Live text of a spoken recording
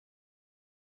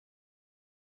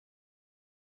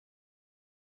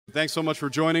Thanks so much for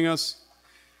joining us.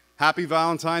 Happy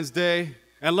Valentine's Day,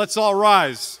 and let's all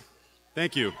rise.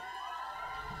 Thank you.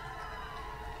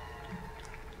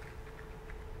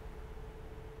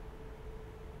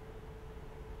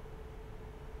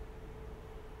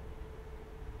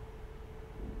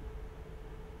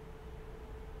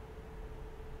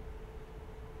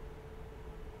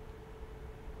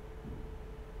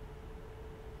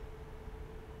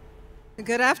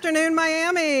 Good afternoon,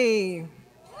 Miami.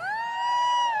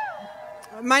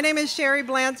 My name is Sherry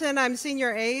Blanton. I'm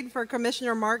senior aide for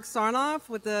Commissioner Mark Sarnoff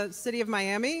with the City of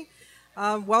Miami.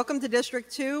 Welcome to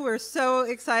District 2. We're so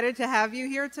excited to have you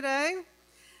here today.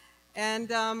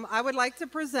 And I would like to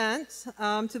present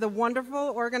to the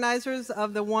wonderful organizers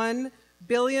of the 1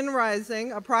 Billion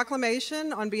Rising a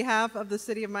proclamation on behalf of the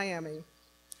City of Miami.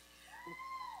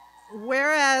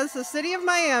 Whereas the City of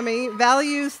Miami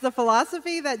values the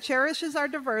philosophy that cherishes our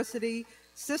diversity,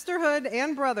 sisterhood,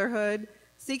 and brotherhood,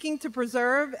 seeking to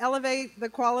preserve, elevate the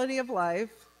quality of life,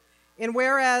 and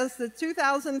whereas the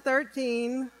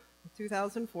 2014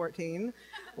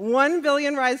 1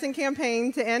 Billion Rising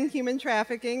campaign to end human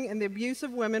trafficking and the abuse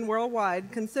of women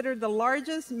worldwide, considered the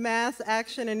largest mass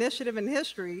action initiative in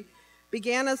history,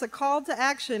 began as a call to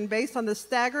action based on the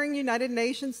staggering United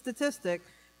Nations statistic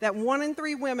that 1 in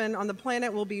 3 women on the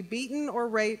planet will be beaten or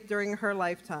raped during her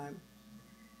lifetime.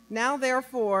 Now,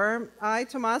 therefore, I,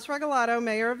 Tomas Regalado,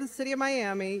 Mayor of the City of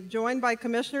Miami, joined by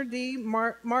Commissioner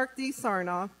Mark D.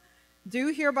 Sarnoff, do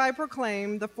hereby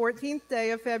proclaim the 14th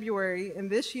day of February in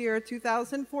this year,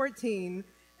 2014,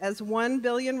 as 1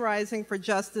 Billion Rising for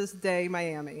Justice Day,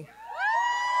 Miami.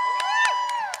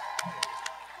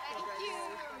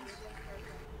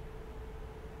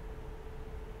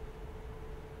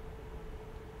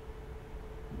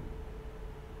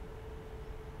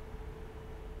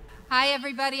 Hi,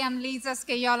 everybody. I'm Lisa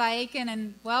Scayola-Aiken,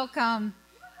 and welcome.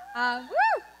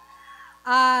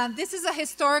 This is a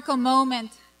historical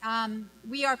moment.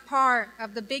 We are part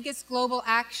of the biggest global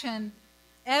action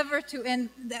ever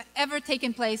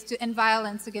taken place to end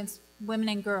violence against women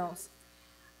and girls.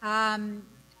 And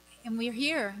we're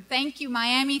here. Thank you,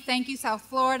 Miami. Thank you, South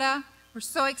Florida. We're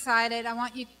so excited. I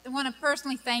want to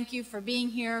personally thank you for being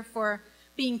here, for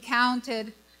being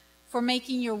counted, for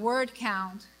making your word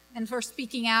count, and for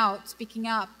speaking out, speaking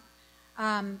up,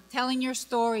 telling your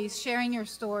stories, sharing your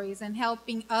stories, and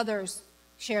helping others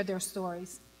share their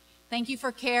stories. Thank you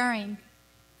for caring.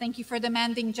 Thank you for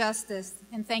demanding justice,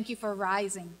 and thank you for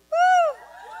rising.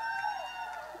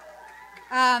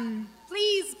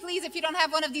 Please, if you don't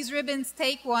have one of these ribbons,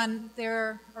 take one.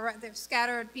 They're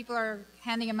scattered. People are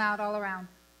handing them out all around.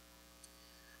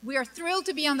 We are thrilled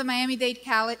to be on the Miami Dade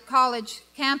College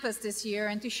campus this year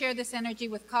and to share this energy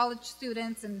with college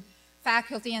students and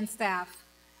faculty and staff.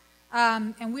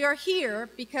 And we are here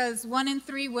because 1 in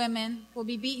 3 women will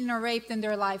be beaten or raped in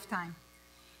their lifetime.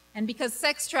 And because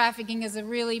sex trafficking is a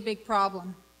really big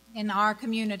problem in our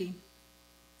community.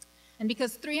 And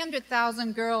because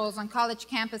 300,000 girls on college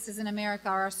campuses in America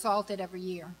are assaulted every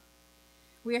year.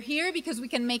 We are here because we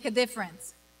can make a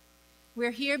difference.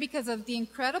 We're here because of the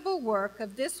incredible work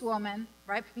of this woman,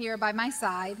 right here by my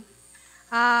side,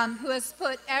 who has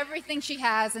put everything she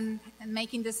has in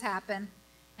making this happen.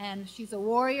 And she's a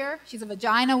warrior. She's a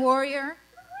vagina warrior.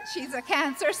 She's a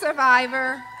cancer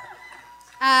survivor.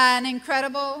 An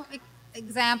incredible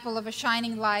example of a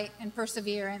shining light and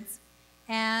perseverance.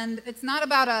 And it's not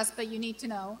about us, but you need to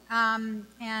know.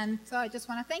 And so I just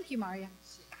want to thank you, Maria.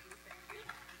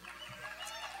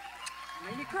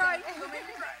 Made me cry.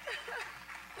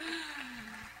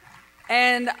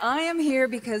 And I am here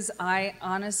because I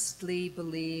honestly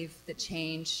believe that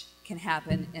change can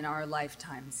happen in our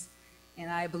lifetimes.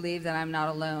 And I believe that I'm not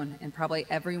alone, and probably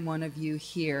every one of you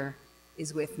here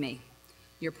is with me.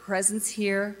 Your presence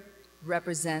here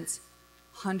represents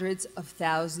hundreds of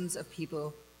thousands of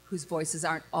people whose voices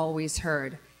aren't always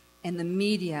heard. And the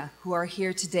media who are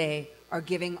here today are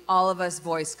giving all of us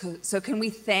voice. So can we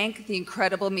thank the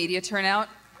incredible media turnout?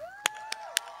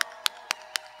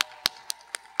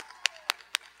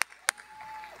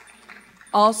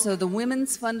 Also, the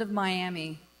Women's Fund of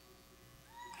Miami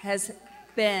has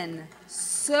been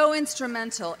so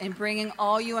instrumental in bringing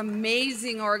all you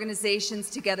amazing organizations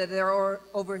together. There are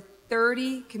over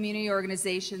 30 community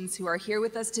organizations who are here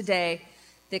with us today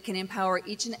that can empower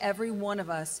each and every one of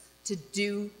us to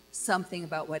do something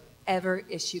about whatever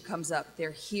issue comes up.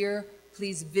 They're here.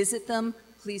 Please visit them.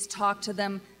 Please talk to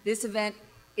them. This event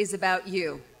is about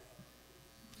you.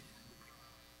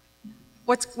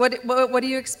 What do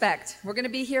you expect? We're going to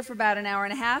be here for about an hour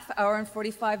and a half, hour and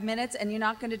 45 minutes, and you're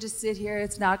not going to just sit here.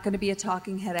 It's not going to be a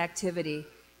talking head activity.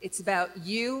 It's about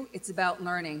you. It's about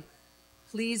learning.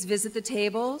 please visit the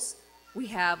tables.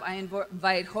 I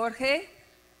invite Jorge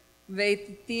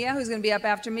Veitia, who's going to be up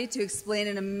after me, to explain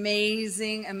an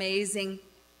amazing, amazing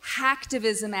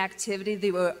hacktivism activity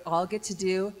that we all get to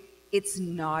do. It's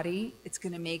naughty, it's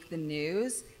going to make the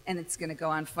news, and it's going to go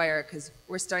on fire because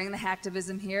we're starting the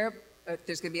hacktivism here, but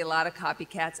there's going to be a lot of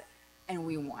copycats, and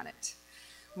we want it.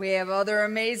 We have other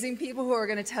amazing people who are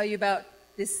going to tell you about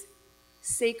this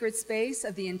sacred space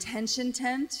of the intention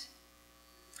tent.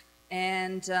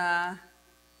 And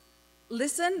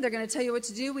listen, they're going to tell you what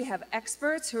to do. We have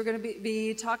experts who are going to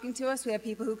be talking to us. We have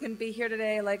people who couldn't be here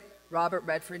today, like Robert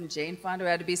Redford and Jane Fonda, who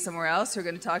had to be somewhere else, who are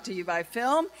going to talk to you by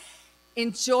film.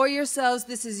 Enjoy yourselves.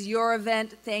 This is your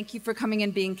event. Thank you for coming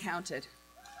and being counted.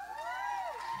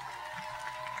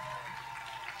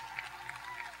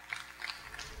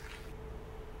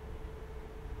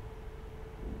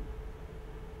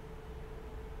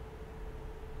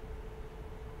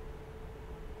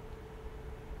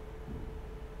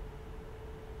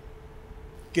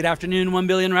 Good afternoon, 1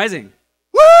 Billion Rising.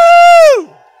 Woo!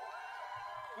 Come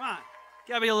on,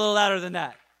 gotta be a little louder than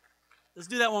that. Let's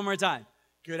do that one more time.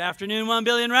 Good afternoon, 1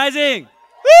 Billion Rising.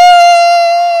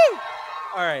 Woo!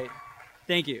 All right,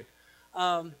 thank you.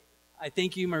 I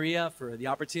thank you, Maria, for the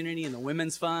opportunity and the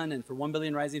Women's Fund and for 1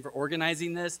 Billion Rising for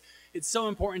organizing this. It's so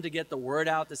important to get the word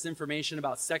out, this information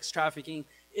about sex trafficking.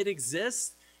 It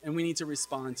exists, and we need to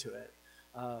respond to it.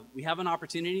 We have an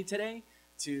opportunity today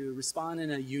to respond in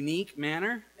a unique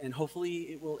manner, and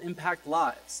hopefully it will impact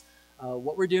lives.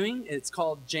 What we're doing, it's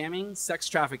called Jamming Sex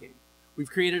Trafficking. We've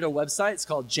created a website, it's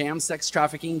called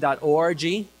jamsextrafficking.org,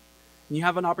 and you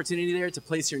have an opportunity there to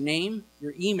place your name,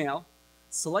 your email,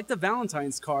 select a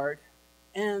Valentine's card,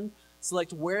 and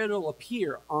select where it'll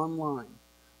appear online.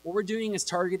 What we're doing is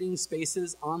targeting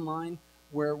spaces online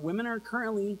where women are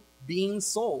currently being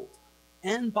sold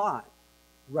and bought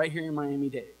right here in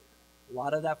Miami-Dade. A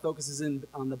lot of that focuses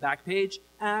on the back page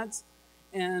ads.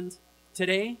 And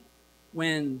today,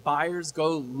 when buyers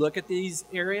go look at these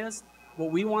areas, what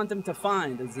we want them to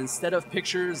find is, instead of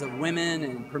pictures of women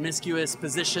in promiscuous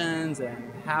positions and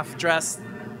half-dressed,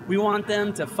 we want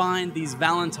them to find these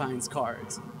Valentine's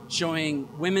cards showing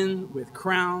women with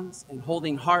crowns and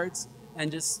holding hearts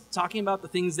and just talking about the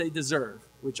things they deserve,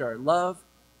 which are love,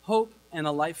 hope, and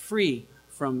a life free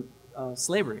from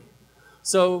slavery.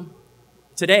 So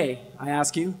today, I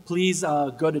ask you, please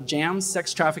go to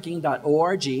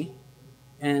jamsextrafficking.org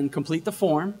and complete the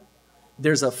form.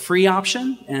 There's a free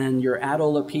option, and your ad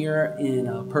will appear in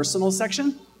a personal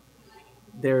section.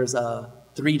 There's a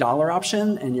 $3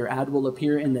 option, and your ad will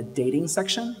appear in the dating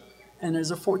section. And there's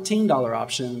a $14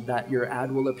 option that your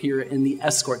ad will appear in the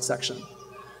escort section.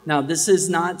 Now, this is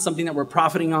not something that we're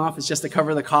profiting off. It's just to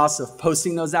cover the costs of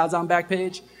posting those ads on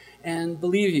Backpage. And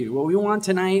believe you, what we want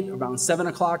tonight around 7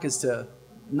 o'clock is to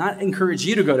not encourage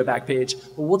you to go to Backpage,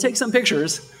 but we'll take some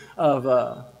pictures of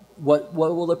what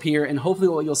will appear, and hopefully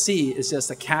what you'll see is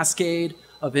just a cascade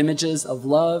of images of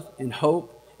love and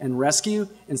hope and rescue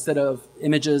instead of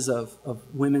images of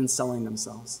women selling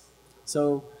themselves.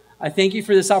 So I thank you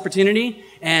for this opportunity,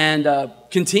 and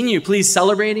continue please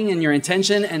celebrating in your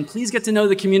intention, and please get to know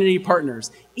the community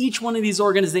partners. Each one of these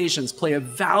organizations play a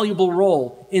valuable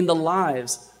role in the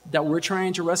lives that we're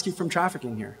trying to rescue from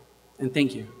trafficking here. And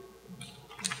thank you.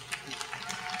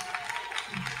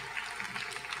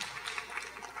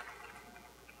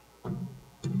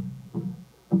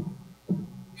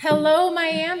 Hello,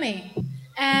 Miami.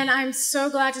 And I'm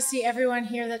so glad to see everyone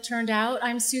here that turned out.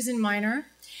 I'm Susan Miner,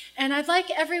 and I'd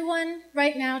like everyone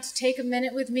right now to take a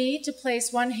minute with me to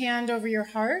place one hand over your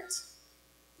heart.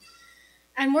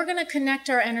 And we're going to connect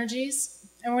our energies,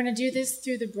 and we're going to do this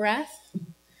through the breath,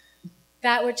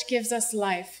 that which gives us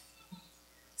life.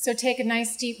 So take a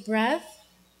nice deep breath.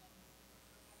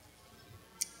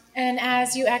 And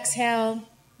as you exhale,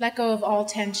 let go of all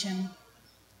tension.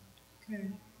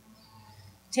 Good.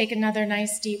 Take another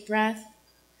nice deep breath,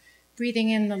 breathing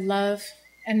in the love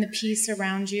and the peace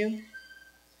around you.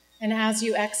 And as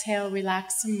you exhale,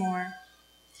 relax some more.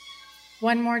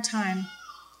 One more time.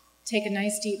 Take a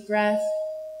nice deep breath,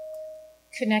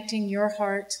 connecting your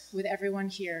heart with everyone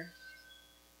here.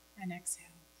 And exhale.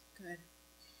 Good.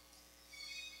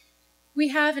 We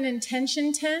have an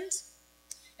intention tent,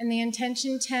 and the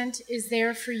intention tent is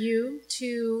there for you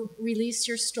to release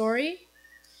your story.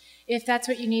 If that's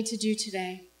what you need to do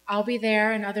today, I'll be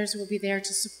there, and others will be there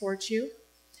to support you.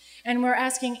 And we're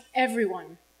asking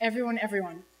everyone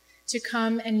to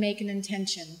come and make an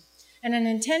intention. And an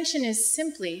intention is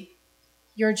simply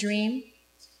your dream,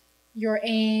 your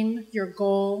aim, your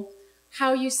goal,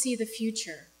 how you see the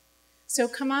future. So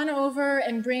come on over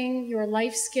and bring your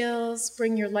life skills,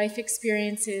 bring your life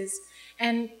experiences,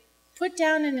 and put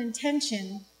down an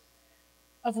intention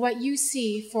of what you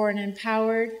see for an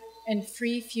empowered and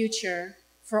free future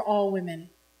for all women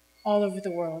all over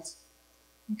the world.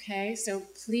 Okay, so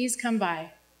please come by.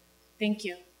 Thank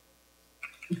you.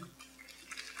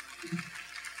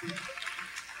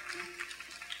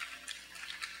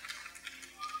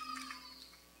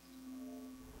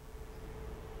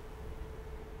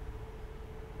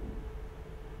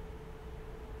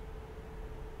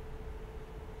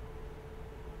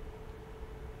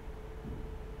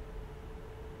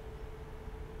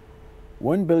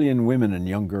 One billion women and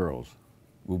young girls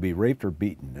will be raped or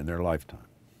beaten in their lifetime.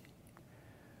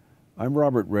 I'm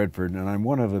Robert Redford, and I'm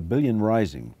one of 1 billion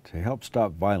rising to help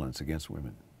stop violence against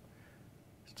women.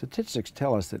 Statistics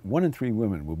tell us that 1 in 3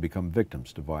 women will become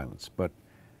victims to violence, but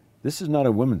this is not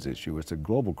a women's issue, it's a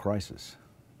global crisis.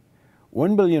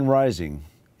 1 billion rising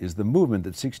is the movement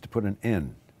that seeks to put an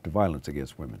end to violence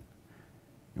against women.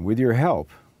 And with your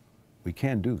help, we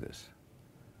can do this.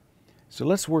 So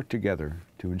let's work together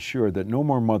to ensure that no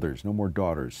more mothers, no more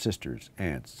daughters, sisters,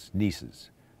 aunts, nieces,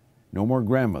 no more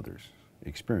grandmothers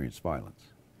experience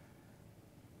violence.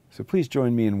 So please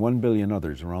join me and 1 billion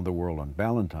others around the world on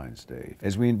Valentine's Day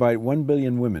as we invite 1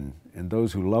 billion women and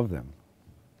those who love them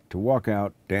to walk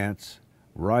out, dance,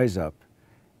 rise up,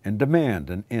 and demand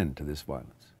an end to this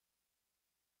violence.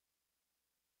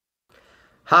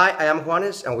 Hi, I am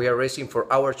Juanes, and we are racing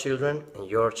for our children and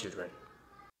your children.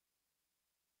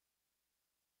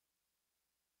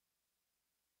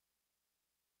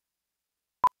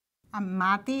 I'm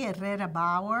Mati Herrera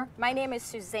Bauer. My name is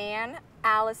Suzanne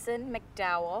Allison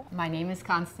McDowell. My name is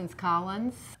Constance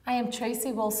Collins. I am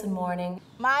Tracy Wilson Morning.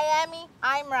 Miami,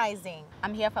 I'm rising.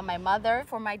 I'm here for my mother,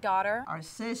 for my daughter, our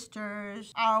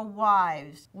sisters, our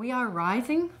wives. We are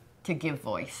rising to give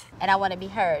voice. And I want to be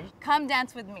heard. Come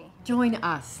dance with me. Join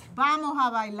us. Vamos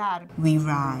a bailar. We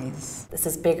rise. This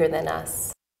is bigger than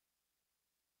us.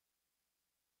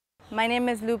 My name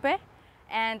is Lupe,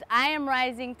 and I am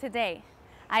rising today.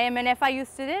 I am an FIU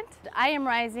student. I am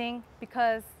rising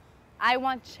because I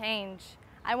want change.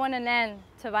 I want an end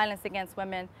to violence against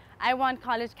women. I want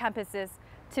college campuses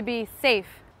to be safe.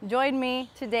 Join me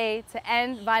today to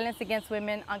end violence against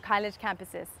women on college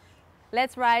campuses.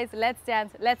 Let's rise, let's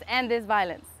dance, let's end this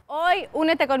violence. Hoy,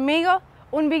 únete conmigo,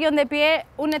 1 billón de pie,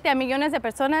 únete a millones de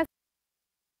personas.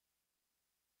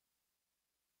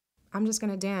 I'm just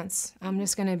gonna dance. I'm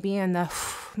just gonna be in the,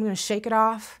 I'm gonna shake it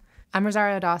off. I'm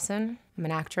Rosario Dawson. I'm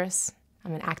an actress.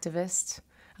 I'm an activist.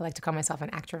 I like to call myself an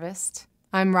activist.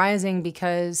 I'm rising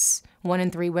because 1 in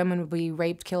 3 women will be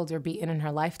raped, killed, or beaten in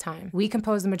her lifetime. We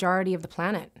compose the majority of the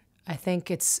planet. I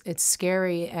think it's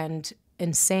scary and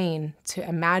insane to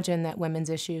imagine that women's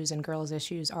issues and girls'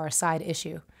 issues are a side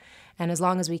issue. And as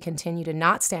long as we continue to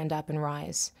not stand up and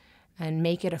rise and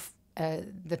make it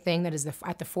the thing that is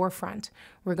at the forefront,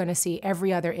 we're going to see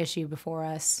every other issue before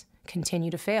us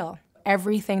continue to fail.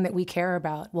 Everything that we care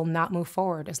about will not move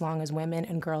forward as long as women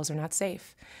and girls are not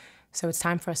safe. So it's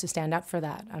time for us to stand up for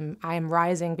that. I am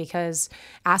rising because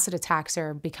acid attacks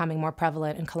are becoming more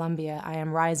prevalent in Colombia. I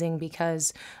am rising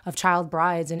because of child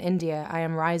brides in India. I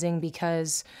am rising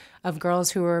because of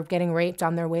girls who are getting raped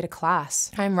on their way to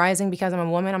class. I'm rising because I'm a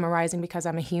woman. I'm rising because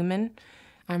I'm a human.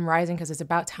 I'm rising because it's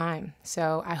about time.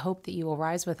 So I hope that you will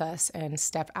rise with us and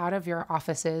step out of your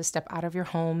offices, step out of your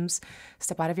homes,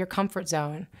 step out of your comfort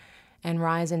zone, and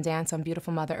rise and dance on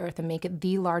beautiful Mother Earth and make it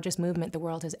the largest movement the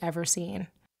world has ever seen.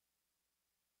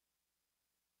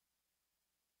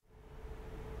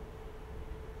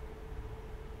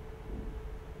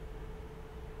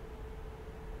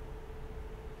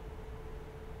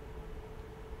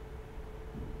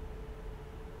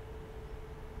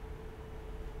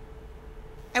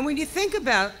 And when you think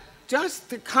about just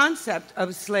the concept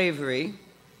of slavery,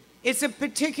 it's a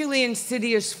particularly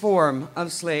insidious form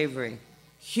of slavery.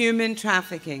 Human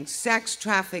trafficking, sex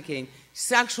trafficking,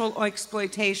 sexual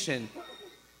exploitation.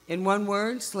 In one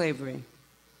word, slavery.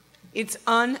 It's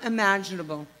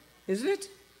unimaginable, isn't it?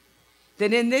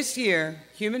 That in this year,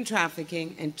 human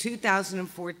trafficking, in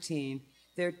 2014,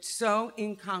 they're so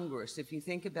incongruous if you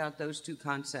think about those two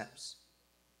concepts.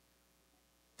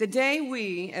 The day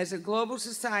we, as a global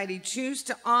society, choose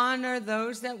to honor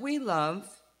those that we love,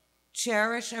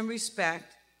 cherish and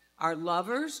respect, our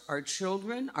lovers, our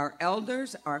children, our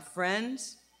elders, our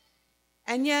friends.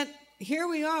 And yet, here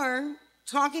we are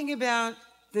talking about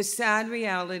the sad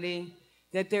reality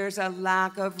that there's a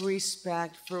lack of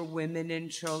respect for women and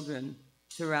children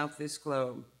throughout this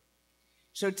globe.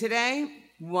 So today,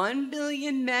 1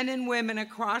 billion men and women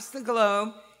across the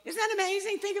globe, isn't that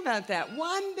amazing? Think about that,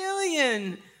 1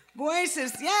 billion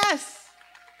voices, yes,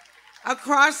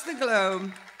 across the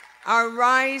globe, are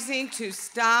rising to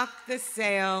stop the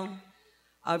sale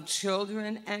of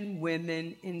children and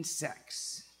women in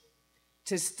sex,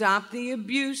 to stop the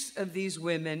abuse of these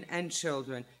women and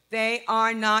children. They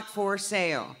are not for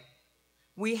sale.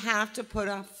 We have to put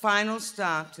a final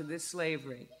stop to this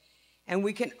slavery. And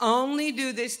we can only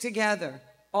do this together,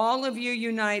 all of you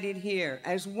united here,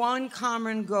 as one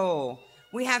common goal.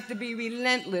 We have to be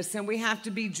relentless and we have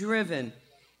to be driven.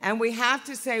 And we have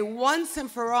to say once and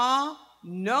for all,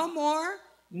 no more,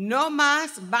 no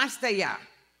más, basta ya.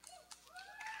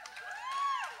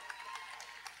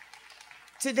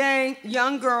 Today,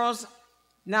 young girls,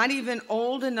 not even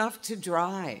old enough to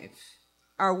drive,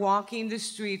 are walking the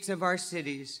streets of our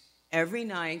cities every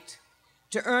night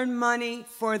to earn money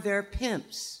for their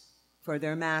pimps, for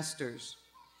their masters.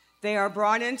 They are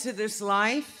brought into this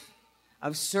life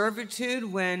of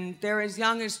servitude when they're as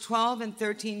young as 12 and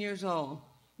 13 years old.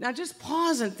 Now just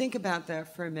pause and think about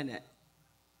that for a minute.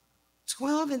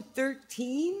 12 and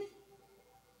 13?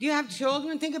 Do you have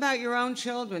children? Think about your own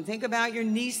children. Think about your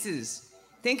nieces.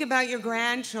 Think about your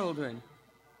grandchildren.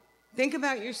 Think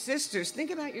about your sisters.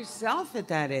 Think about yourself at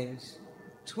that age.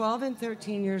 12 and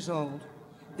 13 years old.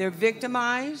 They're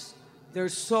victimized. They're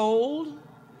sold.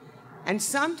 And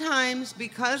sometimes,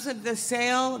 because of the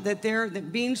sale that they're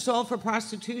being sold for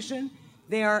prostitution,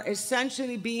 they are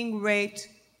essentially being raped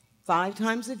 5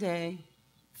 times a day,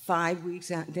 5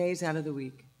 days out of the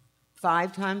week.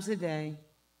 5 times a day,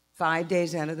 5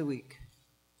 days out of the week.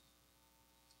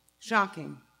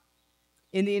 Shocking.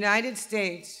 In the United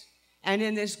States and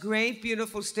in this great,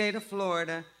 beautiful state of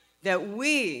Florida, that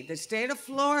we, the state of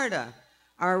Florida,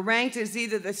 are ranked as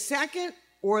either the second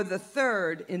or the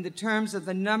third in the terms of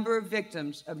the number of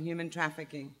victims of human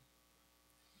trafficking.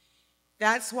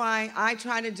 That's why I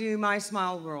try to do my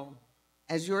small role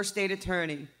as your state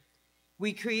attorney.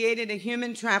 We created a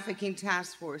human trafficking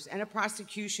task force and a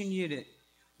prosecution unit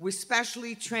with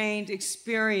specially trained,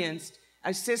 experienced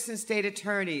assistant state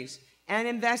attorneys and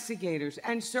investigators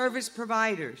and service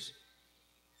providers.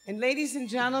 And ladies and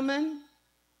gentlemen,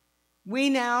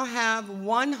 we now have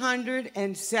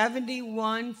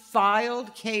 171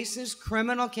 filed cases,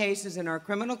 criminal cases in our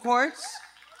criminal courts.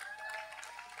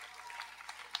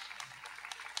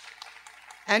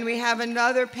 And we have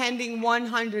another pending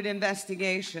 100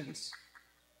 investigations.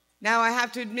 Now, I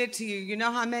have to admit to you, you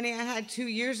know how many I had 2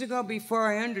 years ago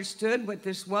before I understood what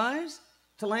this was?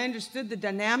 Till I understood the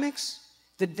dynamics,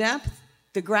 the depth,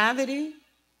 the gravity?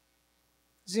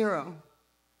 0.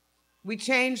 We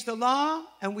changed the law,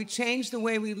 and we changed the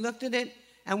way we looked at it,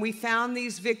 and we found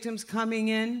these victims coming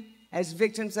in as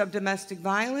victims of domestic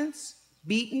violence,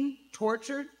 beaten,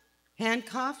 tortured,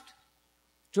 handcuffed,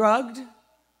 drugged.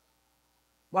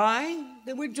 Why?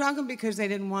 They would drug them because they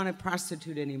didn't want to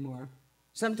prostitute anymore.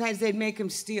 Sometimes they'd make them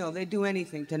steal. They'd do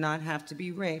anything to not have to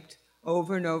be raped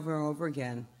over and over and over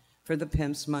again for the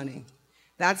pimp's money.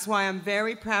 That's why I'm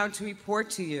very proud to report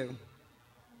to you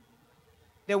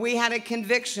that we had a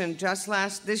conviction just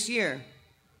this year.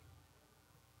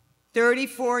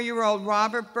 34-year-old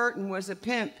Robert Burton was a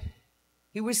pimp.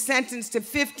 He was sentenced to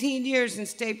 15 years in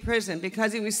state prison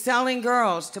because he was selling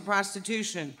girls to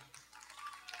prostitution.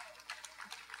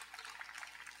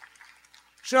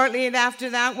 Shortly after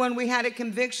that one, we had a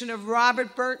conviction of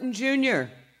Robert Burton Jr.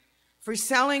 for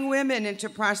selling women into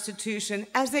prostitution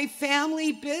as a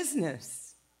family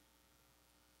business.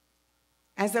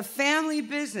 As a family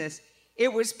business,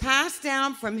 it was passed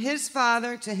down from his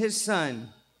father to his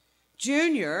son.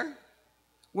 Junior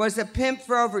was a pimp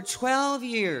for over 12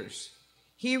 years.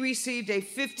 He received a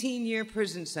 15-year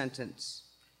prison sentence.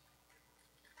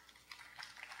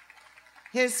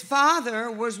 His father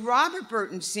was Robert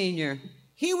Burton Sr.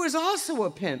 He was also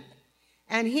a pimp,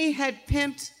 and he had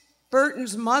pimped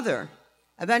Burton's mother.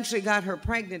 Eventually got her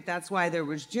pregnant, that's why there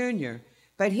was Junior.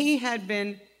 But he had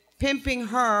been pimping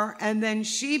her, and then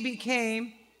she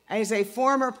became, as a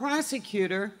former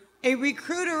prosecutor, a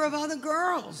recruiter of other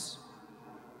girls.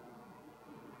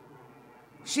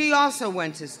 She also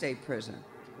went to state prison.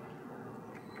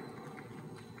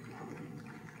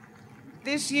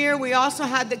 This year, we also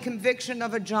had the conviction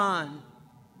of a John.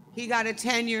 He got a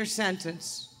 10-year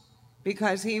sentence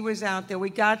because he was out there. We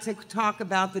got to talk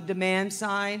about the demand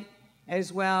side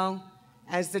as well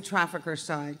as the trafficker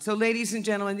side. So, ladies and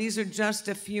gentlemen, these are just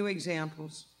a few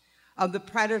examples of the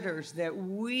predators that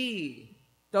we,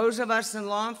 those of us in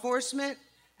law enforcement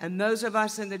and those of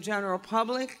us in the general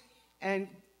public and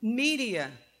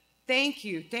media, thank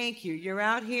you, thank you. You're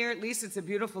out here, at least it's a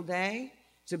beautiful day,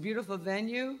 it's a beautiful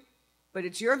venue, but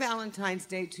it's your Valentine's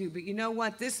Day too. But you know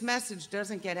what? This message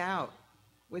doesn't get out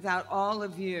without all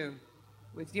of you,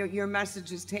 with your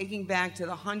messages taking back to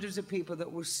the hundreds of people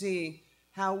that will see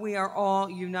how we are all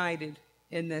united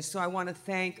in this. So I want to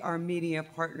thank our media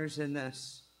partners in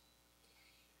this.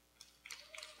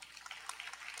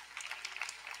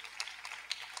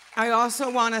 I also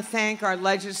want to thank our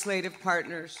legislative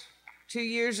partners. 2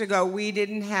 years ago, we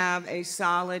didn't have a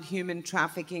solid human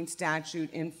trafficking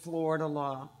statute in Florida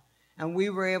law. And we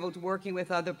were able to, working with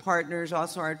other partners,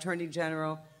 also our Attorney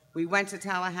General, we went to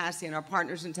Tallahassee, and our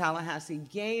partners in Tallahassee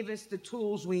gave us the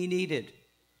tools we needed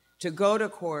to go to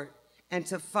court and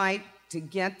to fight to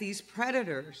get these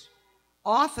predators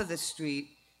off of the street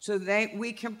so that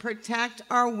we can protect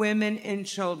our women and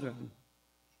children.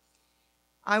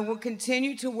 I will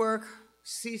continue to work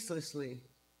ceaselessly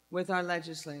with our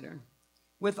legislator,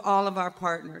 with all of our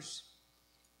partners.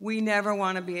 We never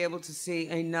want to be able to see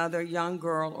another young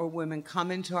girl or woman come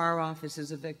into our office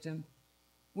as a victim.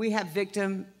 We have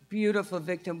beautiful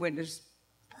victim witness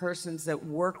persons that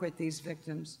work with these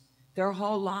victims. Their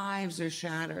whole lives are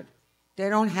shattered. They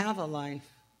don't have a life.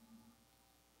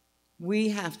 We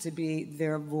have to be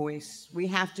their voice. We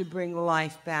have to bring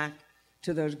life back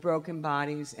to those broken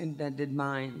bodies and bended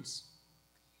minds.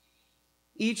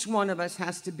 Each one of us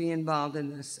has to be involved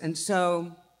in this. And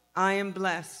so I am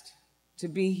blessed to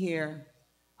be here.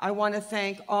 I want to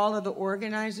thank all of the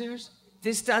organizers.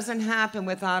 This doesn't happen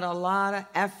without a lot of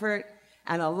effort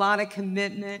and a lot of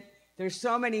commitment. There's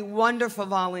so many wonderful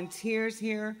volunteers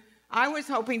here. I was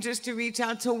hoping just to reach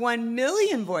out to 1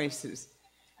 million voices.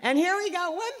 And here we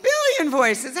got 1 billion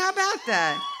voices. How about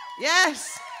that?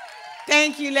 Yes.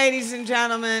 Thank you, ladies and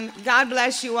gentlemen. God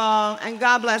bless you all, and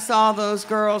God bless all those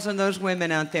girls and those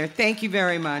women out there. Thank you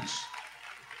very much.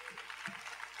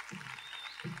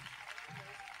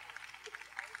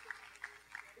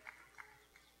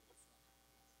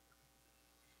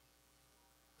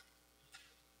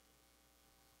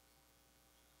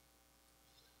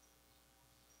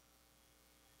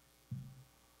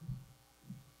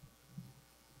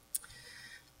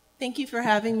 Thank you for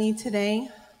having me today.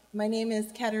 My name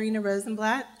is Katerina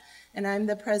Rosenblatt, and I'm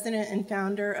the president and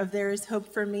founder of There Is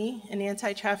Hope for Me, an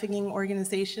anti-trafficking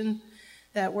organization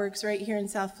that works right here in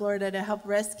South Florida to help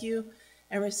rescue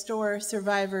and restore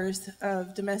survivors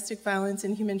of domestic violence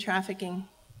and human trafficking,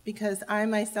 because I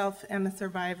myself am a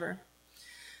survivor.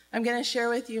 I'm going to share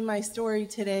with you my story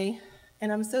today,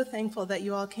 and I'm so thankful that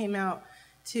you all came out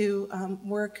to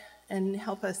work and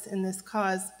help us in this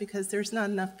cause, because there's not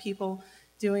enough people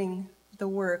doing the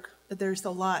work, but there's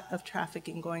a lot of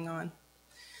trafficking going on.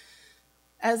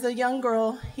 As a young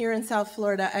girl here in South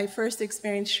Florida, I first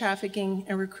experienced trafficking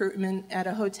and recruitment at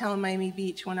a hotel in Miami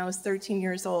Beach when I was 13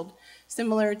 years old,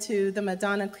 similar to the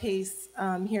Madonna case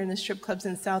here in the strip clubs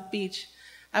in South Beach.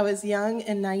 I was young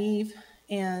and naive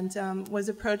and was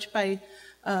approached by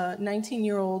a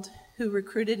 19-year-old who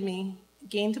recruited me,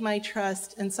 gained my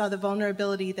trust, and saw the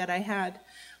vulnerability that I had.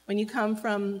 When you come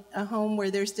from a home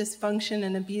where there's dysfunction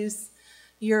and abuse,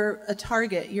 you're a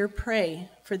target, you're prey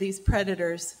for these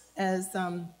predators, as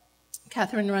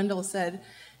Catherine Rundle said.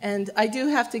 And I do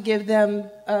have to give them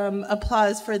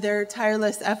applause for their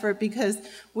tireless effort, because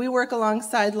we work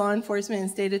alongside law enforcement and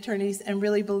state attorneys and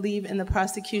really believe in the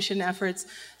prosecution efforts.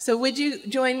 So would you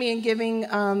join me in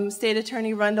giving State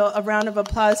Attorney Rundle a round of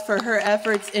applause for her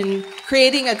efforts in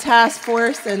creating a task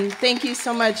force, and thank you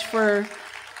so much for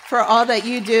all that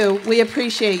you do. We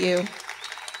appreciate you.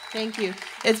 Thank you.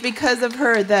 It's because of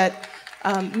her that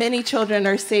many children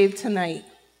are saved tonight.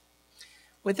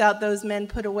 Without those men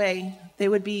put away, they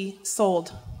would be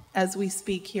sold as we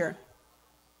speak here.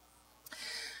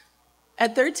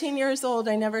 At 13 years old,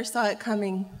 I never saw it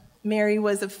coming. Mary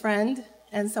was a friend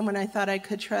and someone I thought I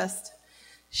could trust.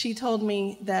 She told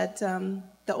me that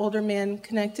the older man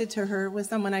connected to her was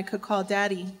someone I could call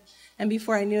daddy. And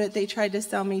before I knew it, they tried to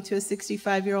sell me to a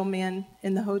 65-year-old man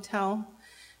in the hotel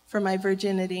for my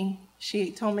virginity.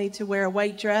 She told me to wear a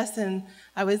white dress, and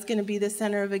I was going to be the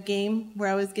center of a game where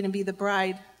I was going to be the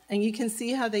bride. And you can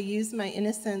see how they used my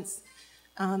innocence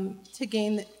to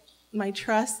gain my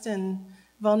trust and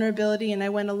vulnerability, and I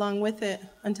went along with it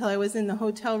until I was in the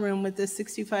hotel room with this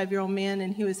 65-year-old man,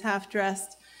 and he was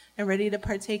half-dressed and ready to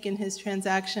partake in his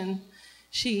transaction.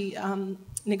 She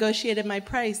negotiated my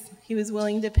price. He was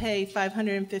willing to pay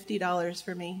 $550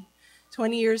 for me.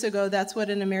 20 years ago, that's what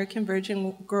an American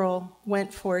Virgin girl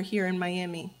went for here in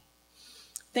Miami.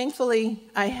 Thankfully,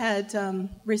 I had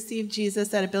received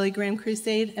Jesus at a Billy Graham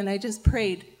crusade, and I just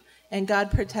prayed, and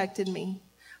God protected me.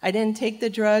 I didn't take the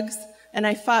drugs, and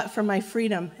I fought for my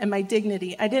freedom and my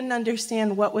dignity. I didn't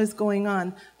understand what was going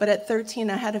on, but at 13,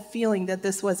 I had a feeling that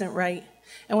this wasn't right.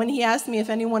 And when he asked me if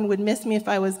anyone would miss me if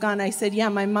I was gone, I said, yeah,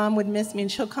 my mom would miss me,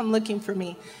 and she'll come looking for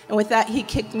me. And with that, he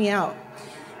kicked me out.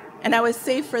 and I was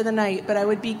safe for the night, but I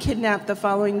would be kidnapped the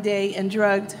following day and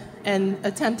drugged and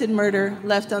attempted murder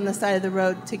left on the side of the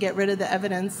road to get rid of the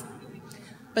evidence.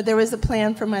 But there was a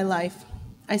plan for my life.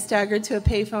 I staggered to a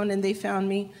payphone and they found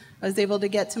me. I was able to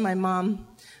get to my mom.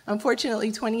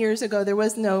 Unfortunately, 20 years ago, there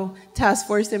was no task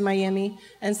force in Miami,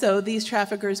 and so these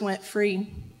traffickers went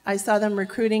free. I saw them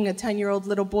recruiting a 10-year-old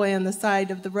little boy on the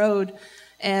side of the road,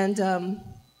 and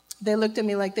they looked at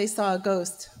me like they saw a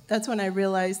ghost. That's when I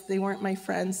realized they weren't my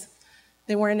friends.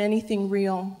 They weren't anything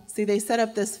real. See, they set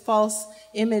up this false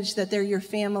image that they're your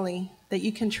family, that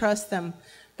you can trust them,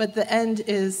 but the end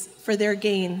is for their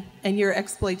gain and your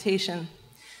exploitation.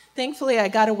 Thankfully, I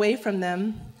got away from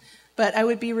them, but I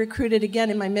would be recruited again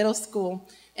in my middle school,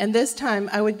 and this time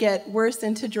I would get worse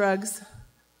into drugs.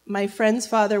 My friend's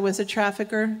father was a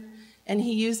trafficker, and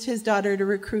he used his daughter to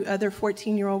recruit other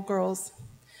 14-year-old girls.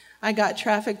 I got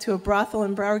trafficked to a brothel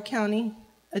in Broward County,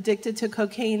 addicted to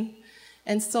cocaine,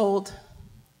 and sold.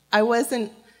 I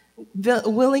wasn't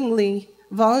willingly,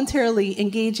 voluntarily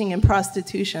engaging in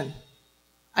prostitution.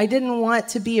 I didn't want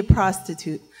to be a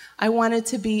prostitute. I wanted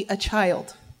to be a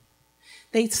child.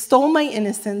 They stole my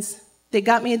innocence, they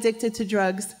got me addicted to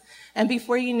drugs, and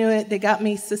before you knew it, they got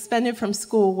me suspended from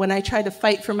school when I tried to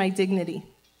fight for my dignity.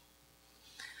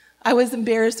 I was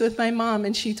embarrassed with my mom,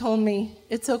 and she told me,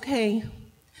 "It's okay.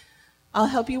 I'll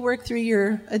help you work through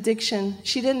your addiction."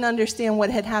 She didn't understand what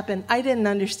had happened. I didn't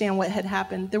understand what had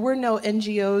happened. There were no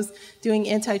NGOs doing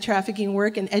anti-trafficking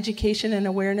work and education and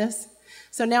awareness.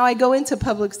 So now I go into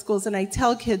public schools and I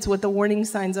tell kids what the warning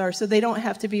signs are so they don't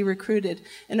have to be recruited.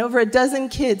 And over a dozen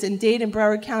kids in Dade and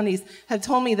Broward counties have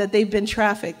told me that they've been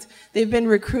trafficked, they've been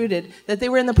recruited, that they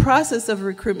were in the process of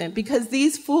recruitment because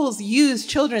these fools use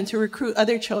children to recruit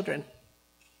other children.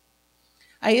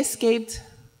 I escaped.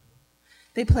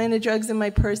 They planted drugs in my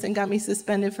purse and got me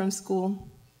suspended from school.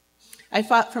 I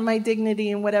fought for my dignity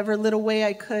in whatever little way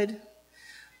I could,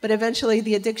 but eventually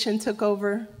the addiction took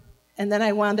over. And then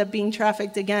I wound up being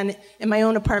trafficked again in my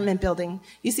own apartment building.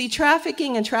 You see,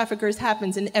 trafficking and traffickers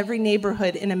happens in every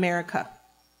neighborhood in America.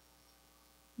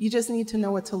 You just need to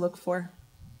know what to look for.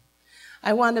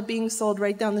 I wound up being sold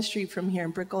right down the street from here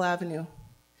in Brickell Avenue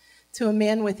to a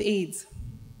man with AIDS.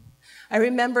 I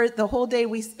remember the whole day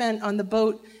we spent on the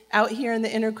boat out here in the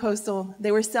Intercoastal.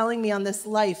 They were selling me on this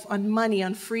life, on money,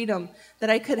 on freedom,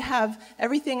 that I could have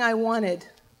everything I wanted.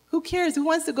 Who cares? Who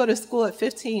wants to go to school at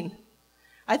 15?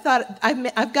 I thought,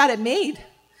 I've got it made,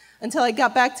 until I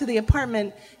got back to the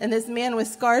apartment and this man with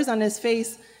scars on his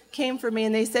face came for me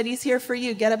and they said, "He's here for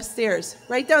you, get upstairs,"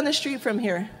 right down the street from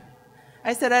here.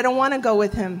 I said, "I don't want to go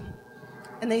with him."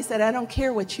 And they said, "I don't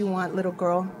care what you want, little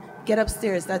girl, get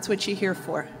upstairs, that's what you're here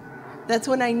for." That's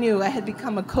when I knew I had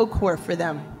become a coke whore for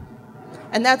them.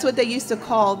 And that's what they used to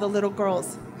call the little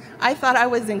girls. I thought I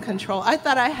was in control, I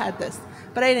thought I had this,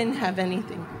 but I didn't have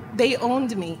anything. They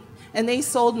owned me. And they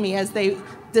sold me as they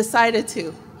decided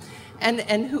to,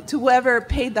 to whoever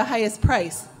paid the highest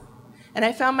price. And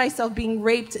I found myself being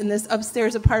raped in this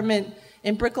upstairs apartment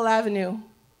in Brickell Avenue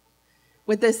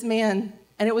with this man.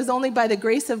 And it was only by the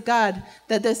grace of God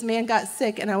that this man got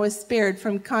sick and I was spared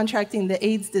from contracting the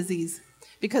AIDS disease.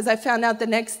 Because I found out the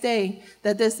next day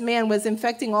that this man was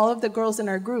infecting all of the girls in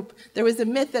our group. There was a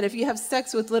myth that if you have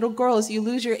sex with little girls, you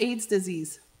lose your AIDS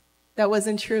disease. That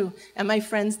wasn't true, and my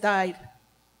friends died.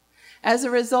 As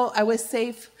a result, I was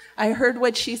safe. I heard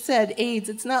what she said, AIDS.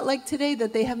 It's not like today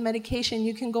that they have medication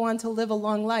you can go on to live a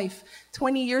long life.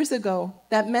 20 years ago,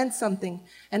 that meant something.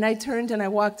 And I turned and I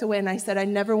walked away and I said, I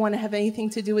never want to have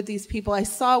anything to do with these people. I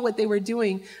saw what they were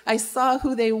doing. I saw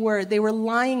who they were. They were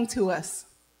lying to us.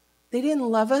 They didn't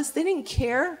love us. They didn't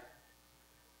care.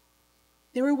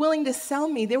 They were willing to sell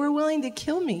me. They were willing to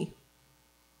kill me.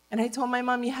 And I told my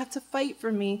mom, "You have to fight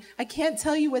for me. I can't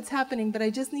tell you what's happening, but I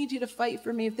just need you to fight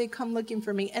for me if they come looking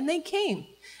for me." And they came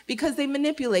because they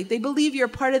manipulate. They believe you're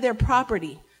part of their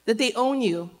property, that they own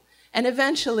you. And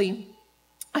eventually,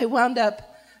 I wound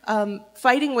up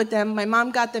fighting with them. My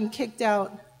mom got them kicked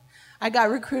out. I got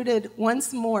recruited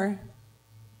once more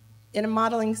in a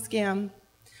modeling scam.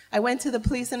 I went to the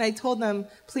police and I told them,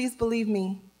 "Please believe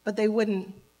me," but they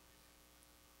wouldn't.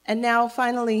 And now,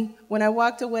 finally, when I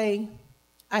walked away,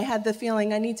 I had the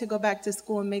feeling I need to go back to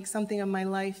school and make something of my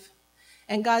life.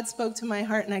 And God spoke to my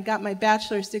heart, and I got my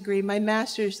bachelor's degree, my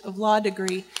master's of law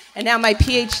degree, and now my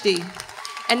PhD.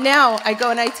 And now I go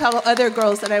and I tell other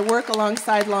girls that I work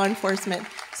alongside law enforcement.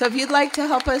 So if you'd like to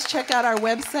help us, check out our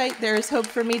website,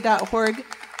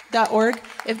 thereishopeforme.org.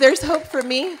 If there's hope for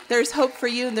me, there's hope for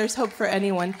you, and there's hope for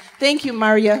anyone. Thank you,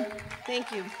 Maria.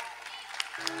 Thank you.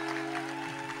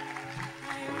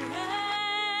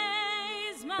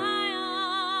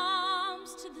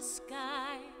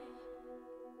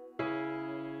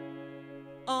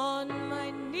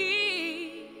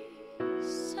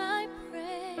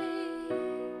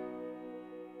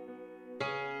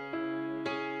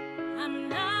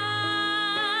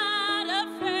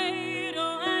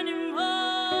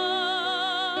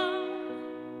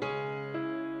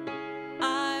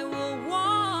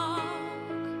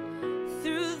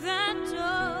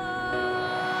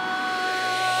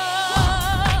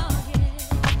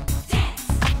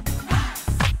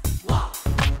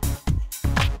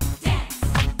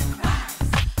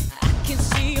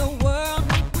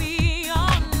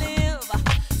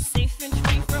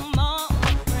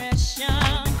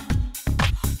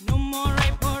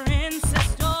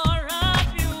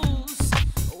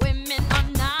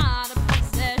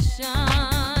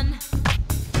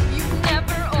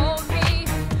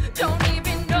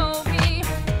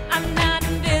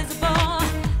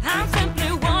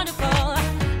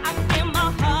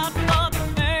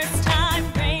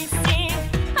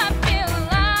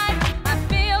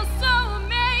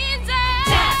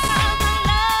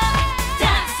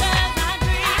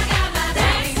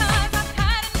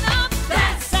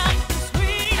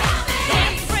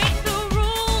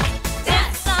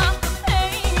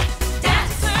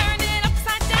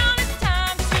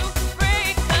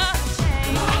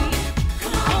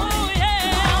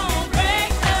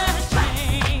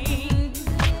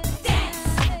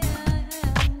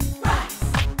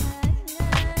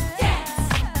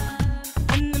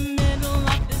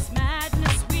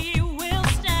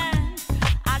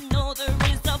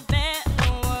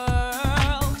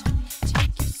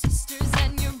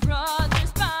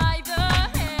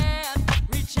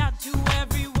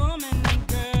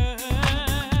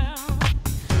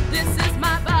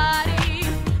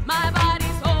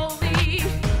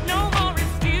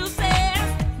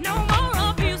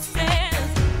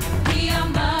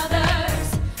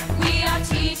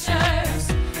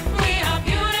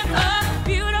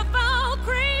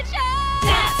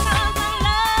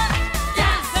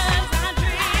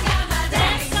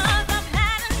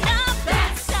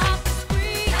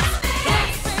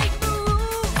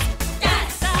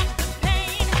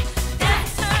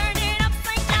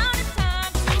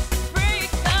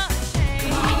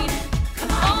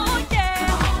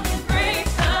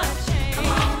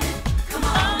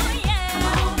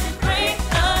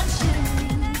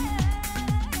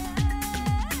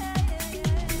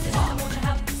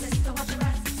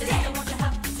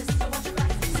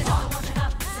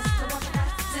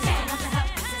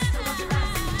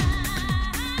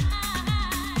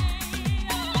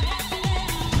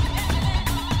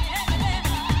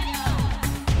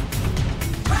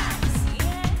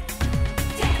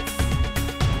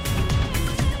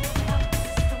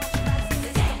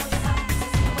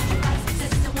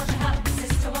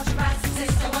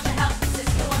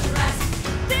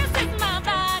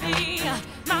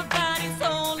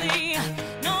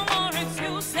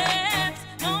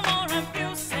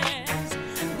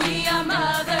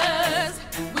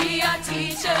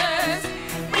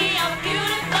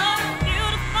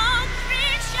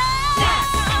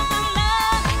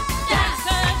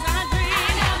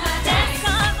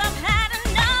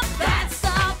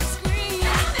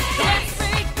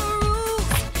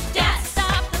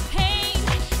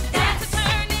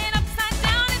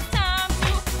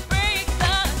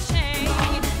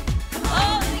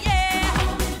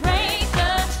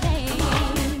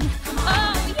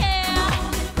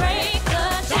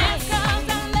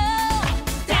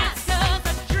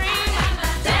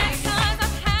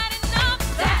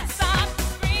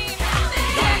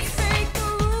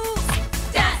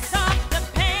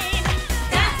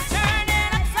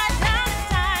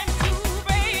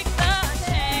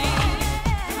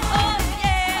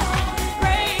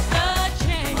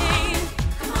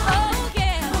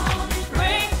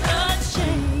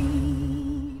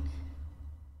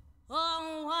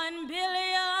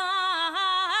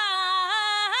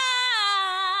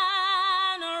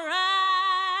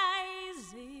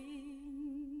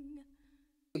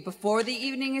 Before the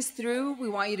evening is through, we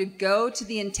want you to go to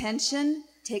the intention,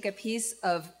 take a piece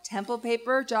of temple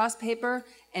paper, Joss paper,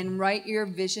 and write your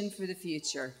vision for the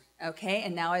future. Okay,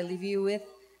 and now I leave you with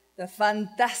the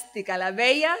fantástica, la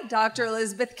bella, Dr.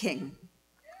 Elizabeth King.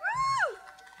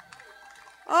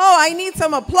 Oh, I need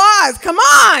some applause. Come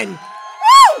on.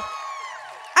 Woo!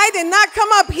 I did not come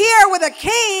up here with a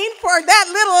cane for that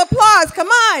little applause. Come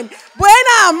on.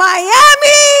 Buena,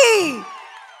 Miami.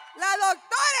 La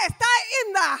doctora está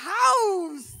in the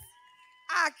house.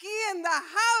 Aquí in the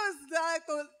house, la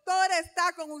doctora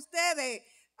está con ustedes.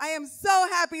 I am so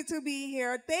happy to be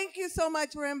here. Thank you so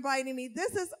much for inviting me.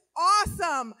 This is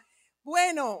awesome.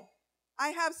 Bueno, I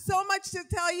have so much to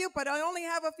tell you, but I only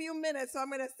have a few minutes, so I'm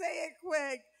going to say it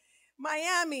quick.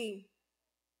 Miami,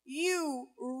 you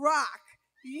rock.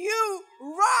 You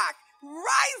rock.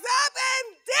 Rise up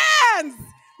and dance.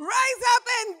 Rise up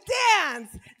and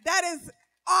dance. That is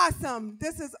awesome.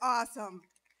 This is awesome.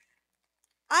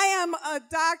 I am a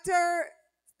doctor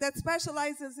that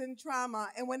specializes in trauma,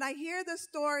 and when I hear the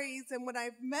stories and when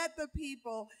I've met the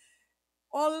people,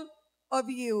 all of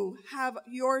you have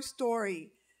your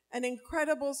story, an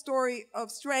incredible story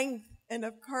of strength and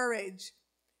of courage.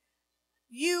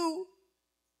 You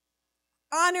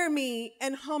honor me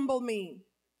and humble me.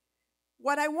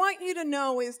 What I want you to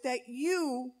know is that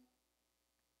you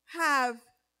have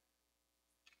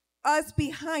us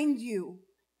behind you.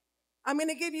 I'm going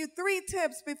to give you 3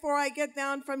 tips before I get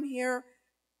down from here.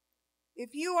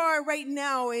 If you are right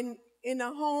now in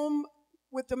a home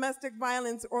with domestic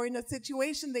violence or in a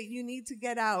situation that you need to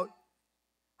get out,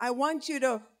 I want you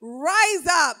to rise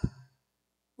up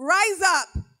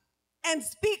and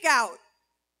speak out.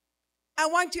 I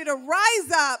want you to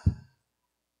rise up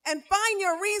and find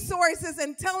your resources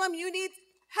and tell them you need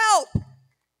help.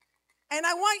 And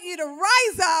I want you to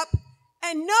rise up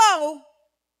and know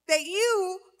that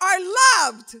you are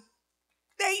loved.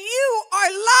 That you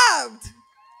are loved.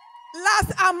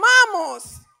 Las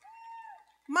amamos.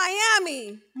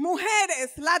 Miami,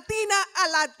 mujeres, latina a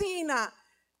latina.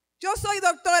 Yo soy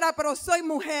doctora, pero soy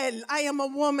mujer. I am a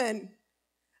woman.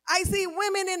 I see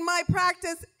women in my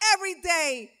practice every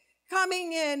day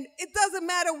coming in. It doesn't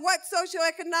matter what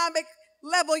socioeconomic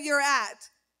level you're at.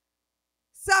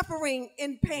 Suffering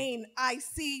in pain. I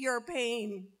see your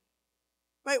pain.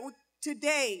 But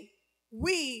today,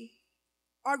 we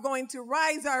are going to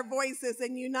rise our voices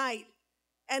and unite.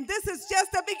 And this is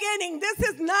just the beginning. This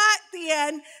is not the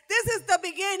end. This is the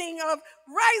beginning of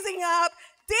rising up,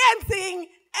 dancing,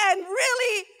 and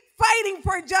really fighting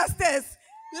for justice.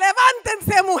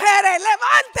 Levántense, mujeres,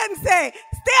 levántense.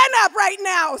 Stand up right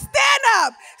now. Stand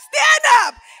up. Stand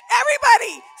up.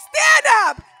 Everybody, stand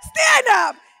up. Stand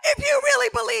up. If you really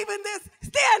believe in this,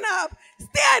 stand up.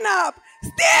 Stand up.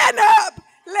 Stand up.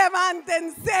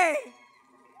 Levántense.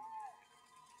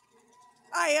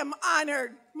 I am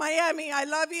honored. Miami, I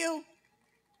love you.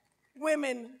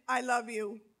 Women, I love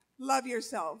you. Love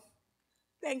yourself.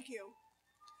 Thank you.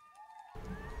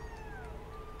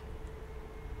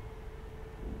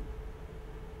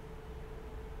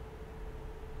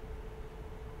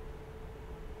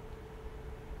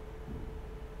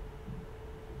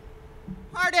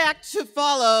 Hard act to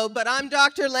follow, but I'm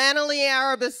Dr. Lanalee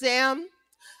Arabasam.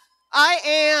 I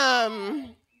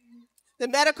am the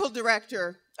medical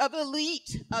director of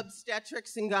Elite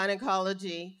Obstetrics and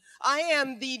Gynecology. I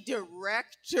am the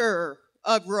director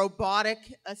of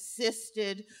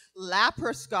robotic-assisted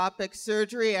laparoscopic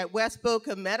surgery at West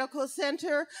Boca Medical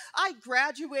Center. I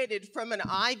graduated from an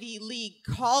Ivy League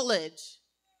college.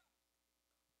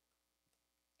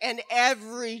 And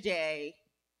every day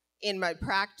in my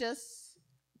practice,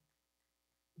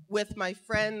 with my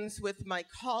friends, with my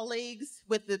colleagues,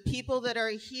 with the people that are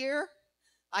here,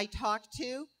 I talk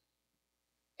to,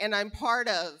 and I'm part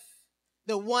of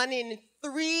the 1 in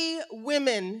 3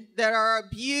 women that are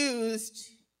abused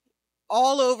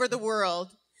all over the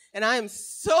world. And I am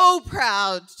so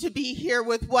proud to be here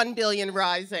with 1 Billion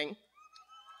Rising.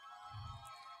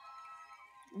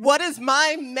 What is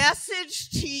my message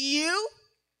to you?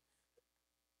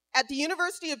 At the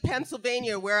University of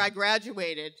Pennsylvania, where I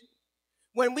graduated,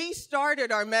 when we started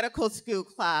our medical school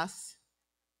class,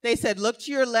 they said, look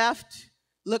to your left,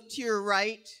 look to your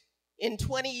right. In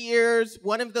 20 years,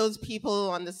 one of those people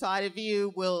on the side of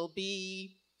you will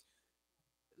be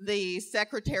the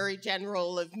Secretary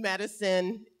General of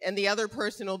Medicine, and the other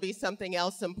person will be something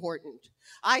else important.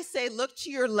 I say look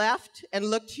to your left and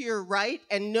look to your right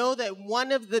and know that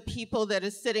one of the people that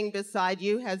is sitting beside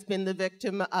you has been the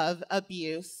victim of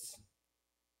abuse.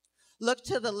 Look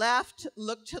to the left,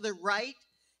 look to the right.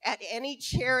 At any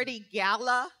charity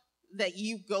gala that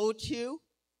you go to,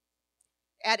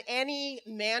 at any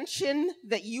mansion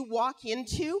that you walk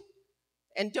into,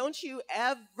 and don't you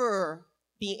ever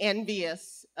be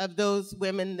envious of those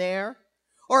women there,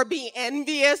 or be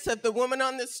envious of the woman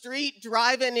on the street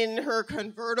driving in her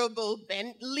convertible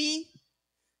Bentley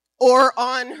or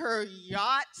on her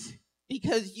yacht,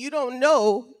 because you don't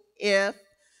know if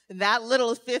that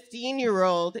little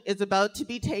 15-year-old is about to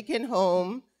be taken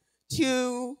home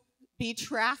to be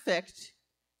trafficked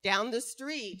down the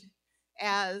street,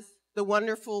 as the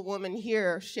wonderful woman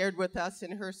here shared with us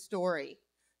in her story.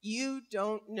 You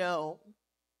don't know.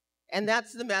 And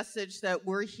that's the message that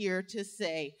we're here to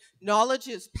say. Knowledge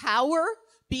is power.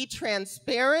 Be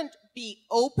transparent. Be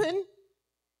open.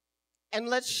 And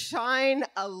let's shine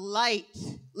a light.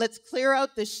 Let's clear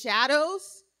out the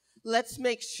shadows. Let's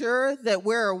make sure that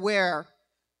we're aware.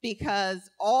 Because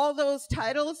all those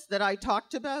titles that I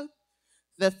talked about,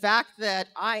 the fact that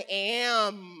I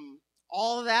am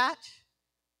all that,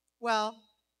 well,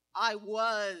 I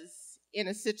was in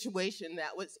a situation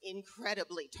that was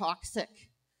incredibly toxic.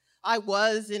 I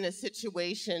was in a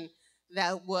situation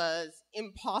that was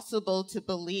impossible to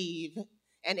believe.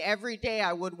 And every day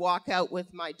I would walk out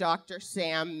with my Dr.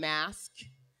 Sam mask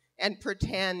and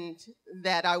pretend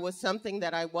that I was something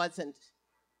that I wasn't.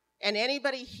 And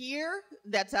anybody here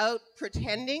that's out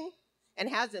pretending and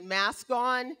has a mask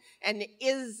on and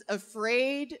is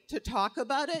afraid to talk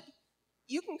about it,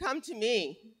 you can come to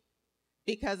me,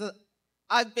 because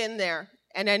I've been there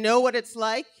and I know what it's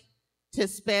like to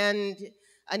spend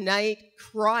a night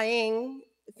crying,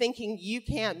 thinking you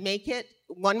can't make it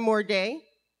one more day.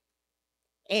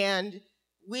 And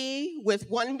we, with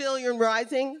 1 Billion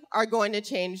Rising, are going to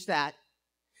change that.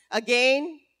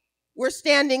 Again, we're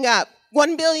standing up.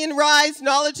 1 Billion Rise,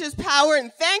 knowledge is power,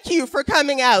 and thank you for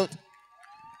coming out.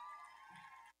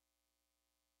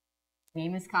 My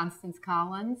name is Constance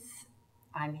Collins.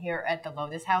 I'm here at the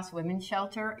Lotus House Women's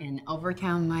Shelter in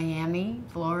Overtown, Miami,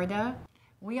 Florida.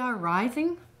 We are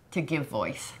rising to give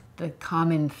voice. The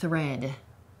common thread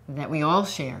that we all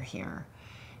share here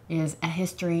is a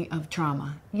history of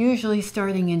trauma, usually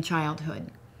starting in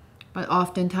childhood, but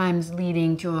oftentimes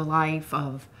leading to a life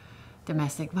of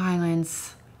domestic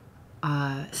violence,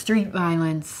 street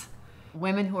violence.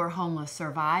 Women who are homeless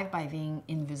survive by being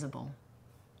invisible.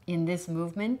 In this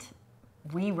movement,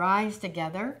 we rise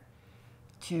together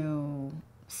to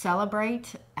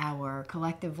celebrate our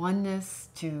collective oneness,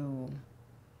 to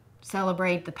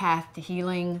celebrate the path to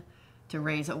healing, to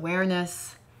raise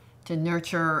awareness, to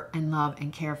nurture and love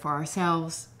and care for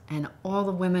ourselves and all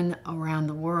the women around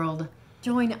the world.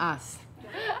 Join us.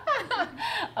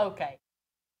 Okay.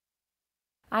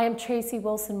 I am Tracy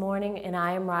Wilson Morning, and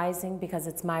I am rising because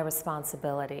it's my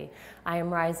responsibility. I am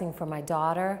rising for my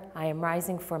daughter. I am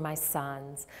rising for my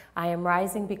sons. I am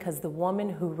rising because the woman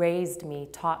who raised me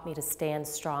taught me to stand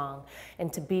strong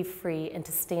and to be free and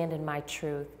to stand in my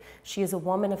truth. She is a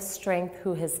woman of strength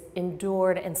who has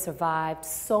endured and survived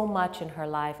so much in her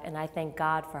life, and I thank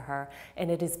God for her, and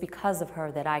it is because of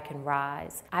her that I can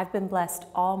rise. I've been blessed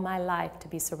all my life to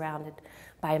be surrounded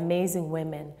by amazing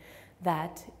women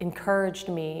that encouraged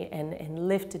me and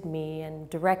lifted me and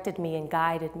directed me and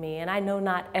guided me. And I know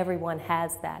not everyone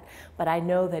has that, but I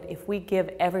know that if we give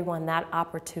everyone that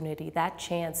opportunity, that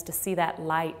chance to see that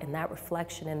light and that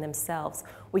reflection in themselves,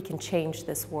 we can change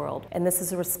this world. And this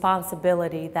is a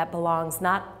responsibility that belongs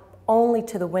not only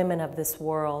to the women of this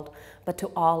world, but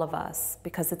to all of us,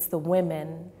 because it's the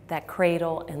women that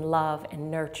cradle and love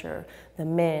and nurture the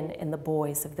men and the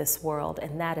boys of this world,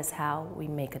 and that is how we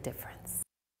make a difference.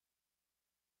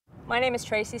 My name is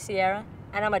Tracy Sierra,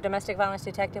 and I'm a domestic violence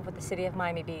detective with the City of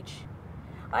Miami Beach.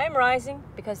 I am rising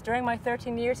because during my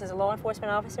 13 years as a law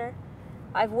enforcement officer,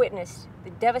 I've witnessed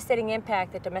the devastating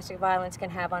impact that domestic violence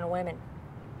can have on women.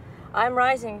 I'm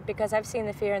rising because I've seen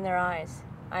the fear in their eyes.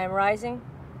 I am rising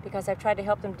because I've tried to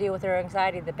help them deal with their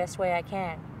anxiety the best way I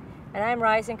can. And I'm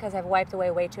rising because I've wiped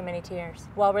away way too many tears.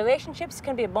 While relationships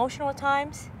can be emotional at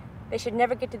times, they should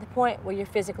never get to the point where you're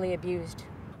physically abused.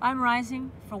 I'm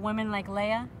rising for women like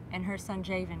Leah and her son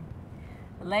Javen.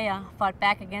 Leah fought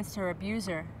back against her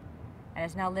abuser and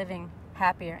is now living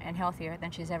happier and healthier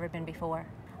than she's ever been before.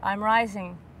 I'm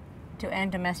rising to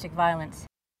end domestic violence.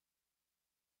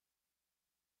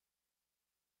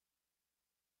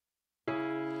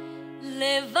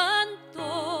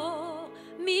 Levanto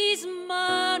mis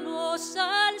manos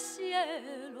al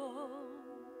cielo,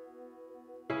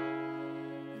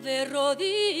 de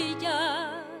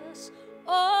rodillas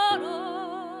oro,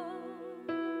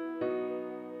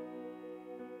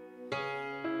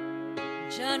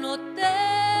 ya no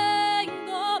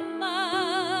tengo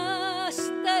más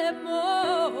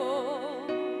temor,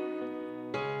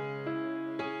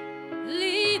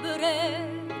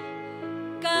 libre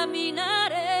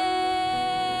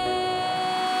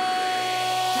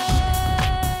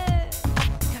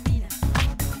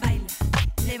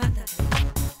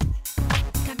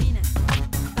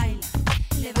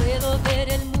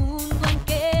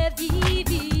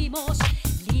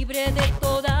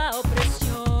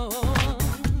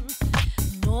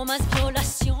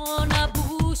violación,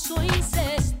 abuso,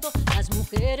 incesto. Las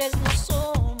mujeres no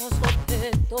somos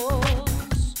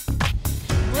objetos.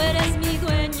 No eres mi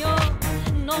dueño,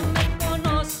 no me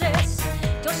conoces.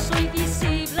 Yo soy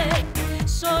visible,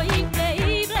 soy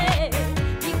increíble.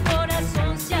 Mi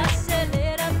corazón se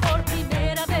acelera por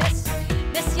primera vez.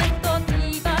 Me siento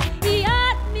viva y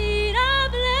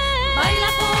admirable. Baila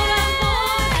por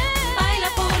amor, baila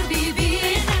por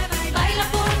vivir. Baila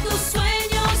por tus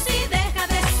sueños y deja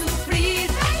de sufrir.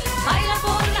 Baila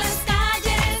por las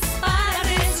calles para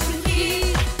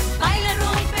resurgir. Baila,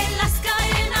 rompe las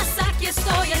cadenas, aquí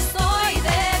estoy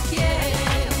de pie.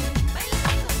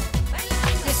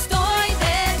 Estoy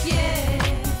de pie.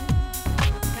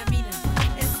 Camina,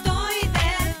 estoy de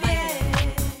pie.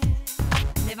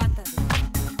 Levántate.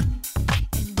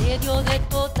 En medio de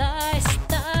toda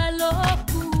esta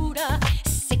locura,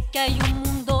 sé que hay un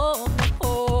mundo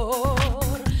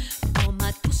mejor. Toma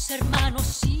a tus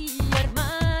hermanos y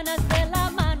hermanas de la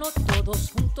mano,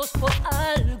 todos juntos por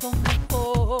algo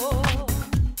mejor.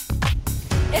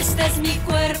 Este es mi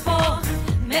cuerpo,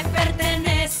 me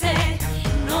pertenece.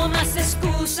 No más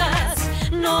excusas,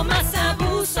 no más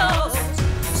abusos.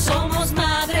 Somos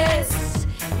madres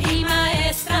y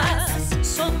maestras,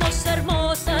 somos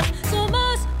hermosas,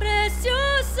 somos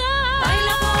preciosas.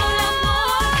 Baila por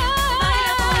amor,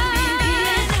 baila por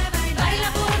vivir. Baila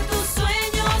por tus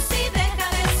sueños y deja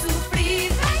de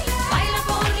sufrir. Baila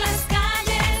por las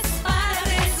calles para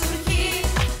resurgir.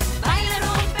 Baila,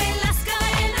 rompe las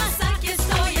cadenas, aquí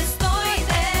estoy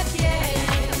de pie.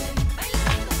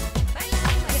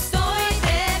 Estoy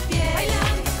de pie.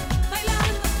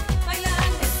 Bailando,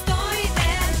 bailando, estoy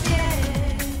de pie.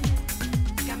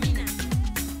 Camina,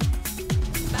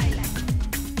 baila,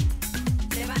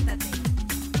 levántate.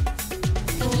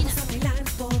 Todos a bailar,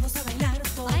 todos a bailar,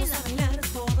 todos a bailar,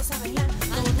 todos a bailar,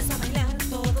 todos a bailar,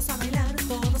 todos a bailar,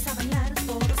 todos a bailar,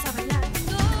 todos a bailar.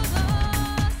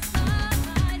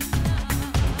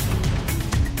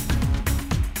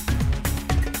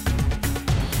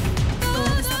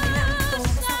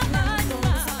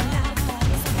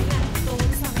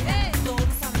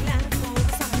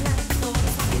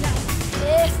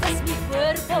 Este es mi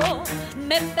cuerpo,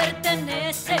 me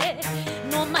pertenece.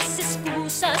 No más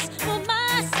excusas, no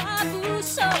más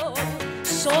abuso.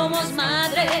 Somos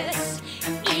madres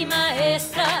y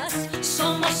maestras,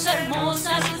 somos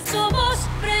hermosas, somos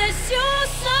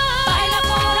preciosas. Baila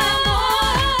por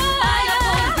amor, baila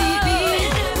por vivir.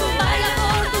 Baila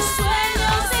por tus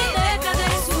sueños y deja de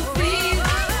sufrir.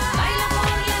 Baila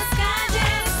por las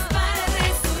calles para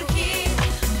resurgir.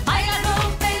 Baila,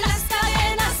 rompe las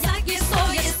cadenas, aquí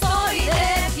estoy de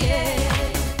pie.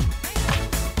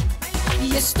 Y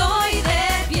estoy de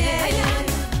pie.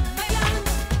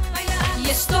 Y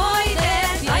estoy de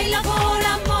pie. Baila por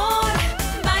amor,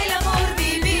 baila por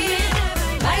vivir.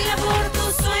 Baila por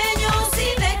tus sueños y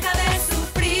deja de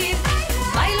sufrir.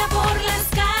 Baila por las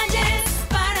calles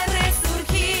para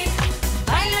resurgir.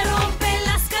 Baila, rompe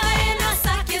las cadenas,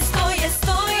 aquí estoy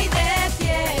de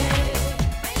pie.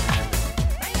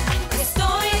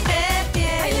 Estoy de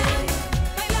pie.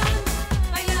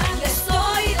 Y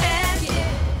estoy de pie.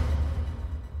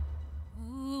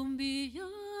 Un billón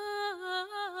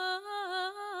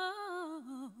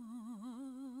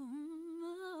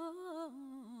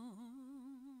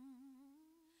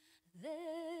de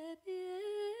pie.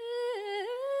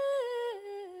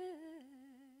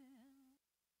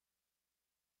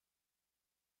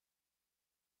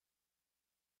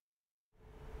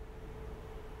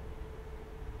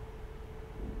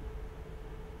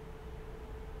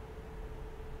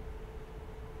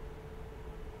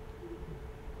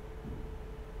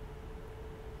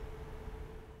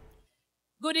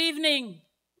 Good evening.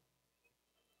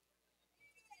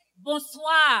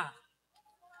 Bonsoir.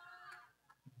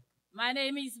 My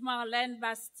name is Marlène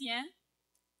Bastien,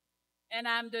 and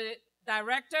I'm the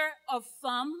director of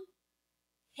FEM,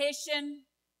 Haitian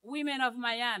Women of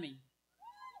Miami.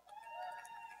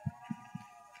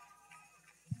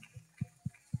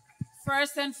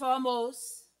 First and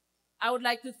foremost, I would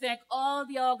like to thank all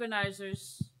the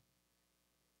organizers,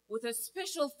 with a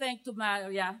special thank to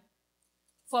Maria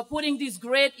for putting this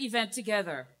great event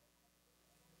together.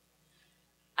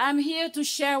 I'm here to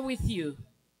share with you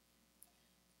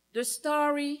the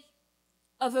story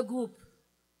of a group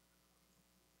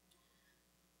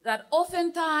that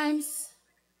oftentimes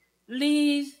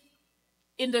live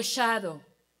in the shadow.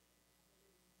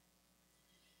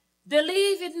 They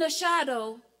live in the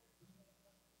shadow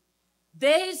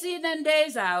days in and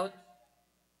days out,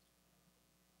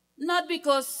 not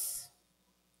because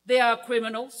they are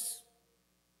criminals,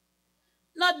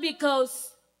 not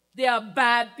because they are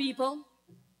bad people,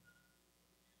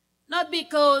 not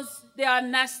because they are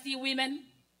nasty women.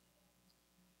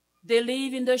 They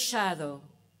live in the shadow,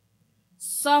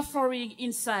 suffering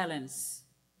in silence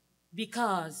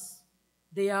because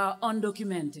they are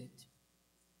undocumented.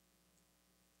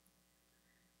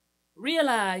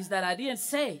 Realize that I didn't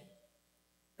say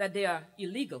that they are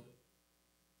illegal,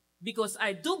 because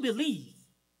I do believe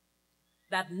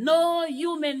that no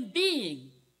human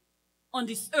being on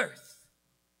this earth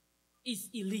is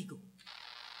illegal.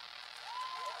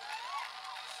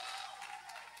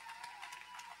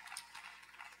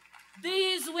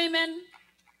 These women,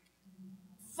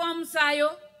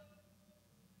 FAMSAYO,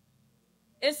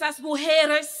 esas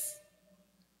mujeres,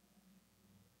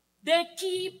 they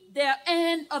keep their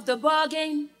end of the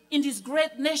bargain in this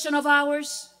great nation of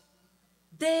ours,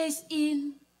 days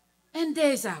in and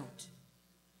days out.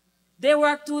 They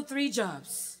work 2-3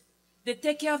 jobs. They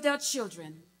take care of their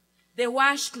children. They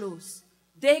wash clothes.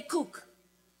 They cook.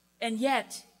 And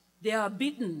yet, they are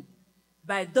beaten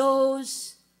by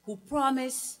those who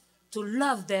promise to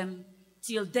love them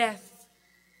till death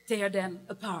tear them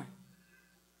apart.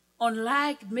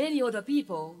 Unlike many other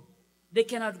people, they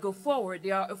cannot go forward.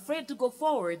 They are afraid to go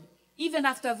forward even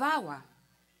after VAWA.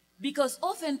 Because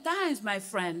oftentimes, my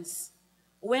friends,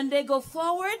 when they go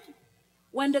forward,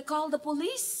 when they call the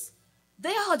police,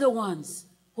 they are the ones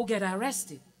who get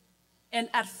arrested. And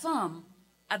at FAM,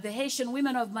 at the Haitian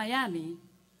Women of Miami,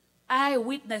 I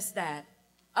witnessed that.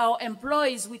 Our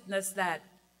employees witness that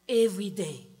every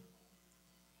day.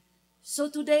 So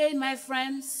today, my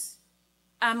friends,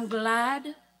 I'm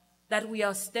glad that we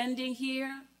are standing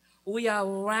here. We are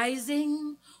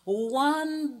rising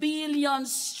 1 billion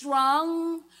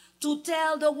strong to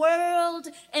tell the world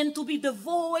and to be the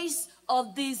voice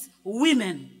of these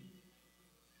women.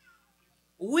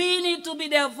 We need to be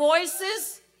their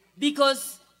voices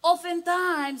because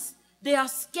oftentimes they are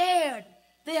scared,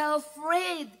 they are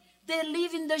afraid, they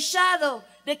live in the shadow,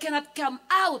 they cannot come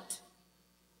out.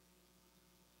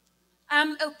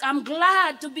 I'm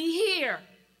glad to be here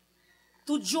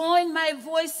to join my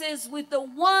voices with the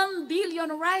 1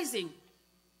 billion rising,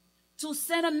 to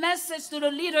send a message to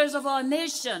the leaders of our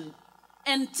nation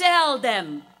and tell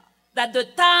them that the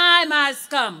time has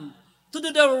come to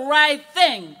do the right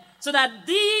thing so that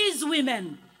these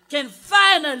women can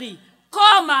finally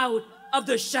come out of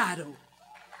the shadow.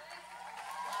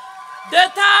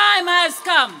 The time has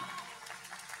come.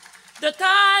 The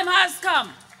time has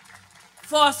come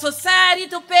for society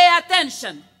to pay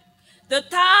attention. The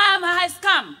time has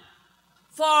come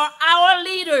for our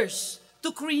leaders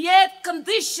to create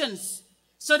conditions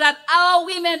so that our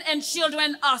women and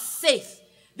children are safe.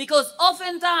 Because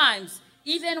oftentimes,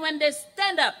 even when they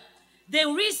stand up, they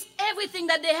risk everything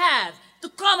that they have to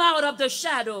come out of the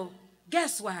shadow.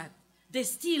 Guess what? They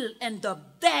still end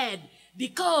up dead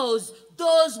because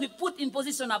those we put in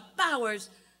position of powers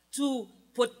to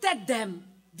protect them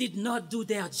did not do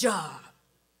their job.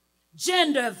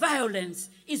 Gender violence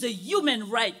is a human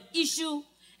rights issue,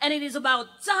 and it is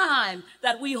about time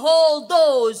that we hold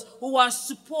those who are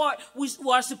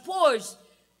supposed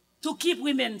to keep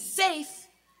women safe.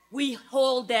 We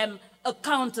hold them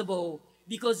accountable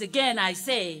because, again, I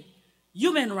say,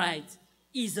 human rights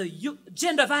is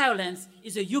gender violence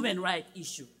is a human rights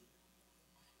issue.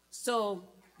 So,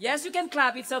 yes, you can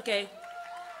clap, it's okay.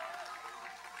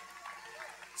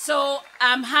 So,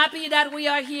 I'm happy that we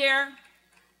are here.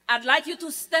 I'd like you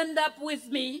to stand up with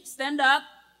me, stand up,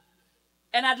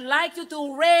 and I'd like you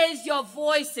to raise your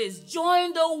voices.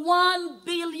 Join the 1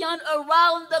 billion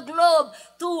around the globe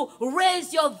to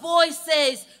raise your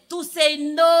voices to say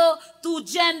no to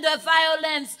gender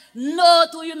violence, no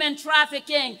to human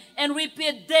trafficking, and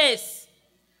repeat this.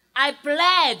 I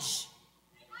pledge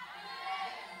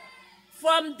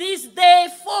from this day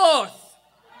forth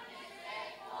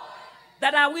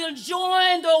that I will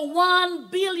join the 1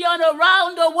 billion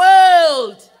around the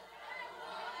world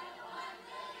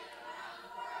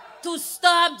to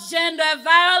stop gender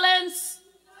violence,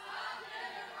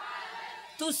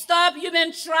 to stop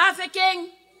human trafficking,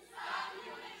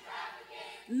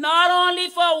 not only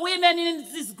for women in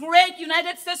this great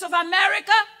United States of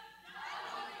America,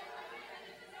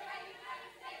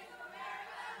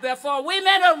 but for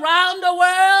women around the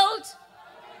world,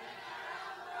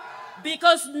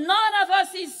 because none of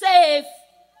us is safe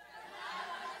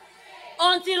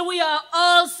until we are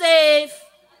all safe.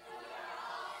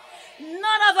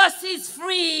 None of us is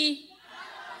free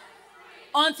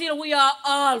until we are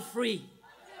all free.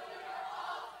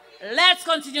 Let's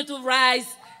continue to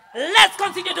rise. Let's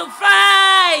continue to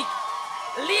fight.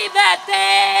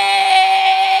 Liberté!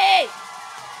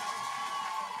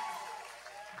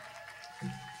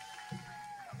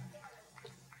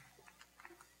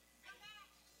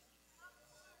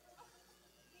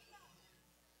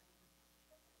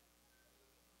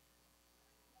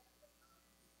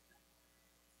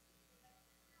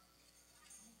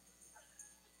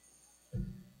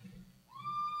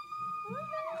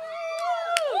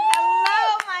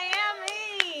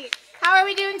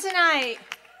 tonight?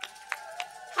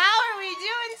 How are we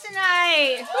doing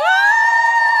tonight? Woo!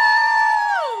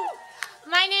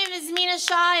 My name is Mina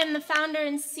Shaw. I am the founder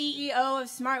and CEO of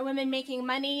Smart Women Making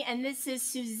Money, and this is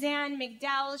Suzanne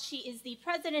McDowell. She is the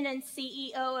president and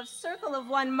CEO of Circle of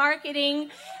One Marketing,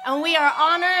 and we are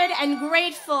honored and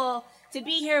grateful to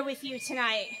be here with you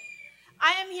tonight.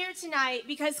 I am here tonight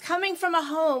because coming from a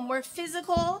home where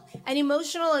physical and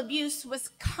emotional abuse was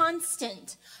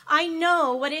constant, I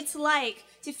know what it's like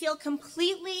to feel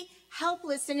completely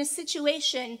helpless in a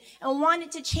situation and want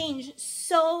it to change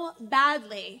so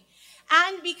badly.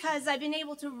 And because I've been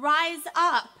able to rise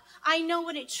up, I know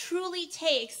what it truly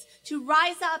takes to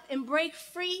rise up and break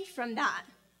free from that.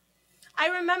 I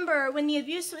remember when the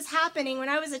abuse was happening when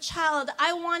I was a child,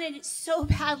 I wanted it so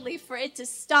badly for it to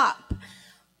stop.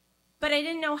 But I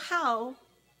didn't know how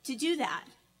to do that.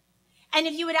 And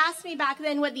if you would ask me back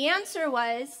then what the answer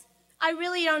was, I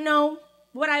really don't know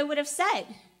what I would have said.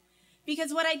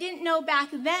 Because what I didn't know back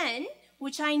then,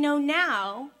 which I know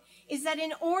now, is that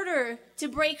in order to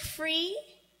break free,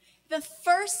 the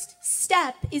first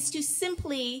step is to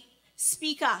simply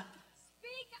speak up.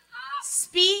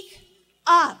 Speak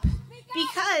up.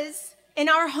 Because in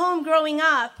our home growing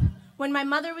up, when my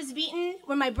mother was beaten,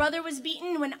 when my brother was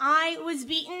beaten, when I was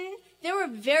beaten, there were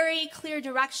very clear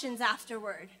directions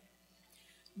afterward.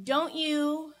 Don't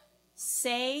you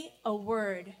say a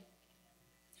word.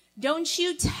 Don't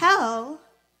you tell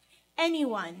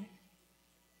anyone.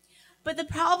 But the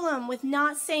problem with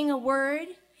not saying a word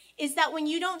is that when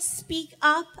you don't speak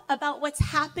up about what's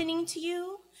happening to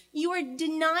you, you are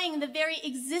denying the very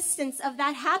existence of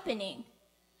that happening.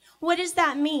 What does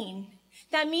that mean?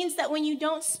 That means that when you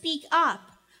don't speak up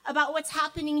about what's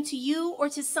happening to you or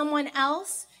to someone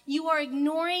else, you are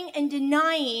ignoring and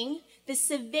denying the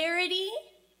severity,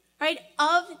 right,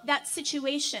 of that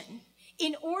situation.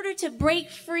 In order to break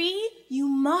free, you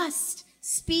must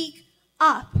speak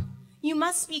up. You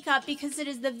must speak up because it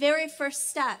is the very first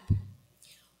step.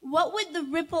 What would the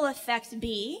ripple effect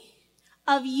be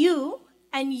of you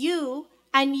and you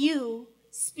and you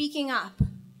speaking up?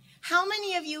 How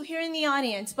many of you here in the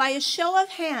audience, by a show of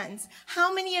hands,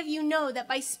 how many of you know that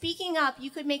by speaking up,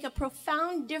 you could make a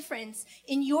profound difference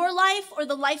in your life or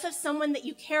the life of someone that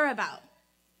you care about?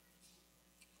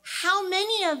 How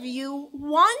many of you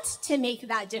want to make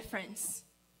that difference?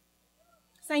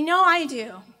 Because I know I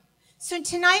do. So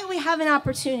tonight we have an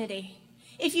opportunity.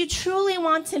 If you truly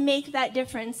want to make that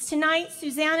difference, tonight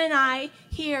Suzanne and I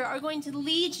here are going to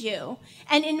lead you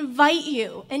and invite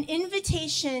you, an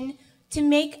invitation to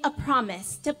make a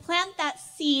promise, to plant that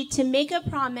seed, to make a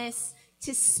promise,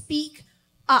 to speak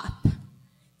up.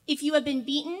 If you have been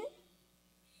beaten,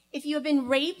 if you have been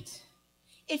raped,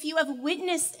 if you have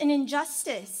witnessed an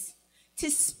injustice,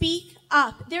 to speak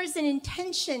up. There's an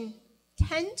intention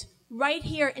tent right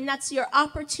here, and that's your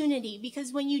opportunity,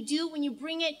 because when you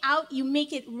bring it out, you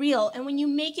make it real. And when you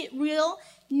make it real,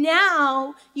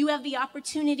 now you have the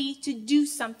opportunity to do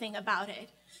something about it.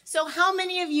 So how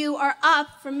many of you are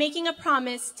up for making a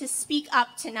promise to speak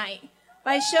up tonight?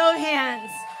 By show of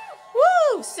hands.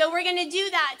 Woo! So we're going to do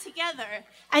that together.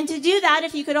 And to do that,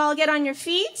 if you could all get on your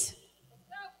feet.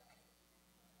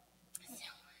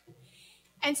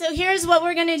 And so here's what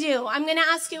we're going to do. I'm going to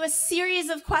ask you a series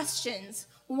of questions,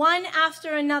 one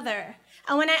after another.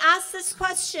 And when I ask this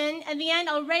question, at the end,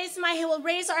 we'll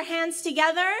raise our hands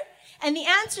together. And the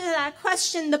answer to that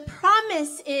question, the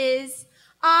promise is,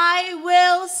 I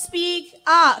will speak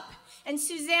up. And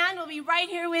Suzanne will be right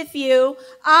here with you.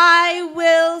 I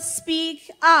will speak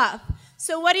up.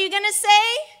 So what are you going to say?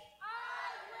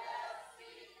 I will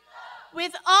speak up.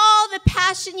 With all the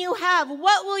passion you have,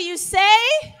 what will you say?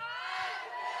 I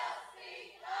will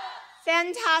speak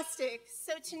up. Fantastic.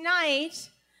 So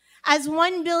tonight, as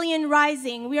 1 Billion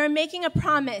Rising, we are making a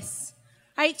promise,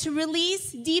 right, to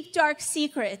release deep, dark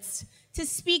secrets, to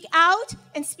speak out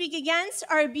and speak against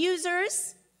our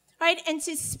abusers, right, and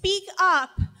to speak up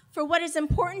for what is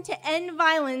important to end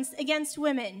violence against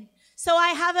women. So I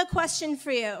have a question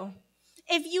for you.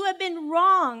 If you have been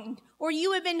wronged or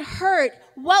you have been hurt,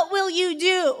 what will you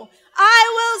do?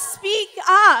 I will speak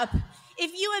up.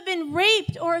 If you have been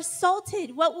raped or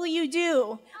assaulted, what will you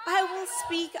do? I will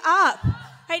speak up.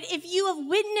 Right? If you have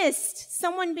witnessed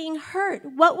someone being hurt,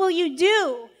 what will you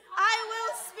do? I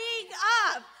will speak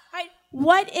up. Right?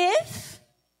 What if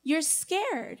you're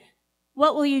scared?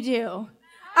 What will you do?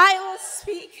 I will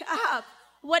speak up.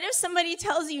 What if somebody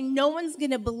tells you no one's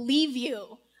going to believe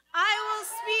you? I will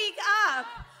speak up.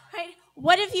 Right?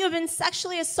 What if you have been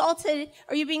sexually assaulted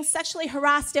or you're being sexually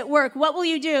harassed at work? What will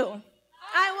you do?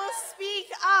 I will speak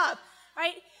up.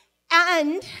 Right?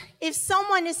 And if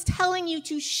someone is telling you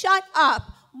to shut up,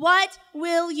 What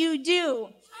will you do?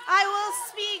 I will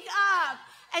speak up.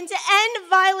 And to end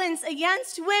violence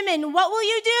against women, what will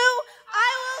you do?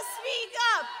 I will speak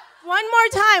up. One more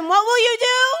time, what will you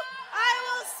do? I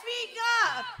will speak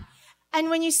up. And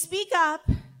when you speak up,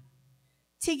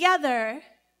 together,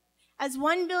 as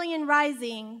 1 Billion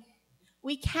Rising,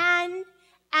 we can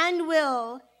and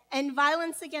will end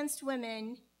violence against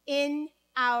women in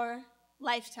our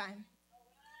lifetime.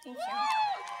 Thank you.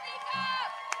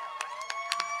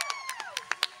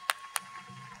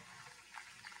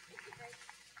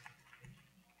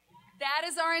 That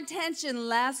is our intention.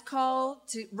 Last call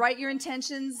to write your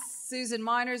intentions. Susan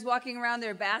Miner's walking around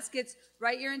their baskets.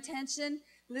 Write your intention.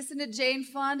 Listen to Jane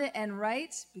Fonda and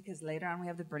write, because later on we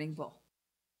have the Burning Bull.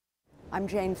 I'm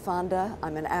Jane Fonda.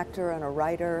 I'm an actor and a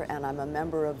writer, and I'm a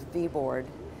member of the board.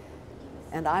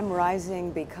 And I'm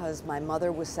rising because my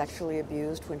mother was sexually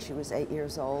abused when she was 8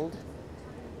 years old,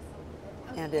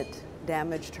 and it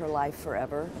damaged her life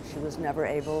forever. She was never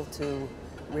able to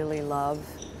really love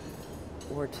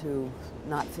or to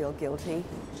not feel guilty.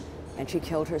 And she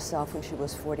killed herself when she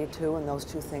was 42, and those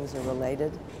two things are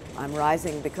related. I'm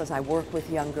rising because I work with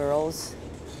young girls,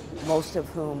 most of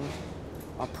whom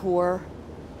are poor,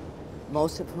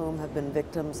 most of whom have been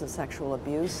victims of sexual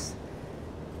abuse.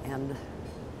 And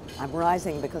I'm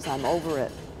rising because I'm over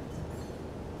it.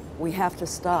 We have to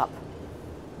stop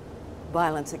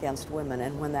violence against women,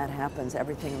 and when that happens,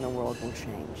 everything in the world will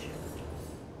change.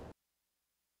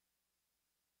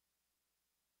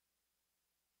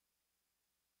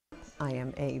 I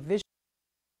am a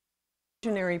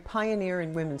visionary pioneer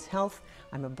in women's health.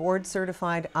 I'm a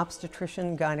board-certified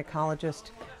obstetrician gynecologist.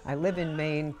 I live in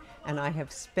Maine, and I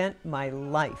have spent my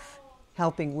life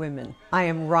helping women. I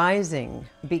am rising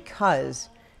because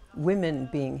women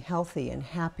being healthy and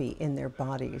happy in their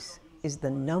bodies is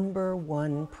the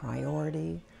 #1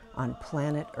 priority on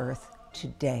planet Earth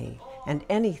today. And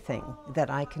anything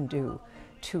that I can do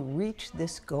to reach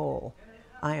this goal,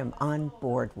 I am on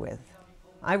board with.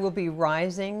 I will be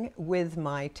rising with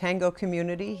my tango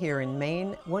community here in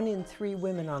Maine. 1 in 3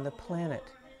 women on the planet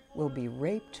will be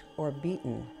raped or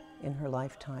beaten in her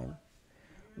lifetime.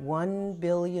 1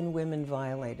 billion women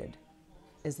violated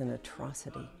is an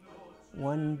atrocity.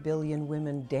 1 billion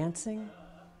women dancing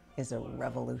is a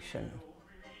revolution.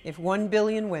 If 1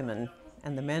 billion women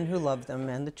and the men who love them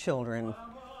and the children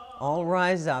all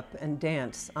rise up and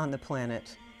dance on the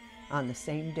planet on the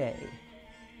same day,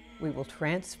 we will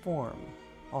transform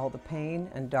all the pain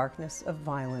and darkness of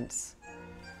violence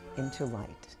into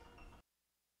light.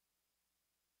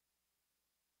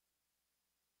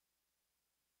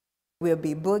 We'll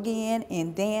be boogieing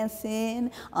and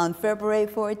dancing on February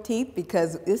 14th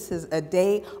because this is a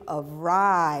day of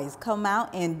rise. Come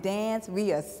out and dance.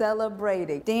 We are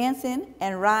celebrating. Dancing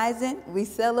and rising. We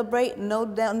celebrate. No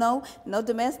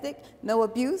domestic, no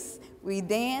abuse. We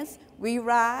dance, we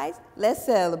rise. Let's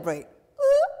celebrate.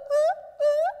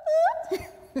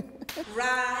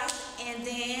 Rise and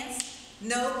dance,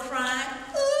 no crime,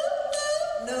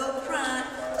 no crime.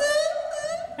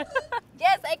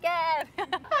 Yes, I can.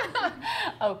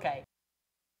 Okay.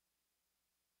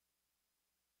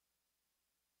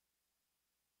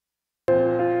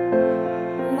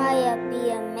 Maya be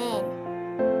a man.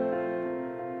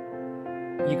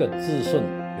 一个自顺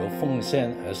由奉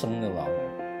献而生的老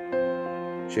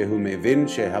人. שהוא מבין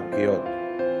שהפגיעות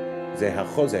זה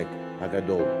החוזק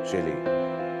הגדול שלי.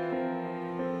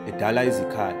 Idala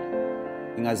izikhala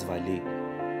ingazivaleli.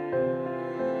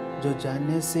 जो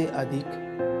जानने से अधिक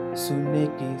सुनने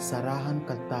की सराहना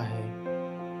करता है.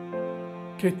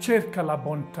 Che cerca la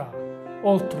bontà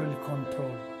oltre il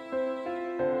controllo.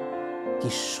 Que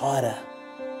chora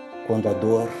quando a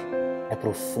dor é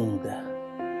profunda.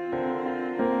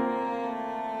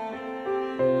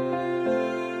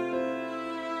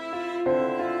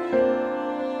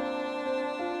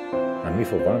 A mí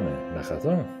fovame, la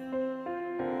razón.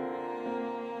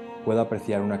 Puedo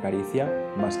apreciar una caricia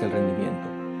más que el rendimiento.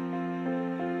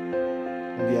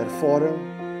 Die ervaring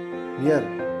meer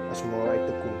as om uit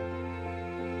te kom.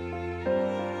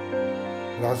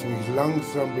 Lass mich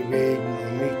langsam bewegen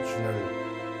und nicht schnell.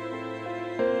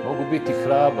 Mogu biti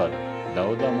hrabar da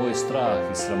odam moj strah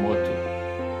I sramotu.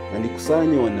 Na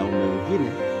nikusanye wanaume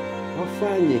wengine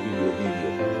wafanye hivyo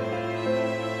hivyo.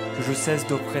 Que je cesse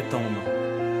de prétendre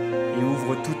et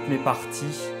ouvre toutes mes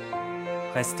parties,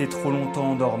 restées trop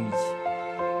longtemps endormies.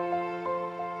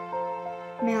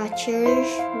 May I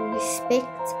cherish,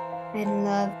 respect, and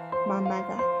love my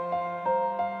mother.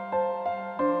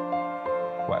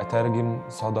 وأترجم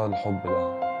صدى الحب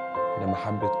لها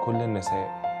لمحبة كل النساء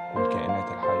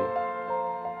والكائنات الحية.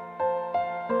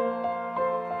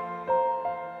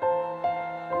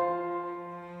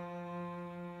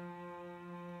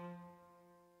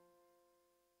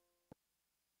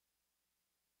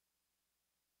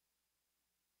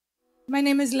 My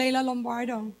name is Leila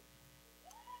Lombardo.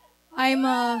 I'm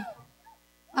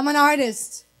an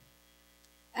artist,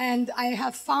 and I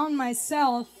have found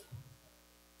myself.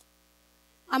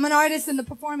 I'm an artist in the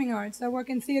performing arts. I work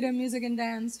in theater, music, and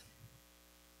dance.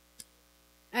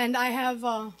 And I have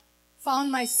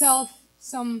found myself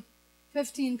some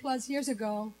 15 plus years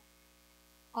ago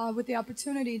with the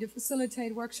opportunity to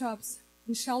facilitate workshops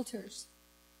in shelters.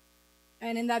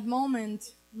 And in that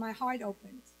moment, my heart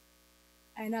opened.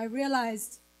 And I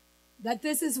realized that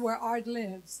this is where art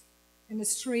lives, in the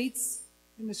streets,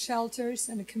 in the shelters,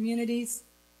 in the communities,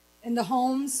 in the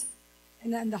homes,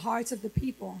 and in the hearts of the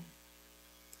people.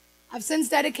 I've since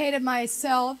dedicated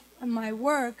myself and my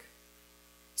work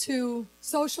to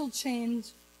social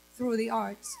change through the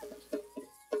arts.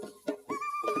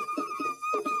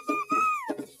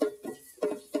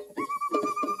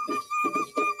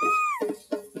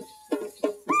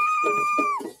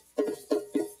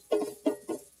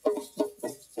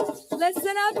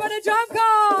 Listen up for the drum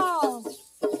call!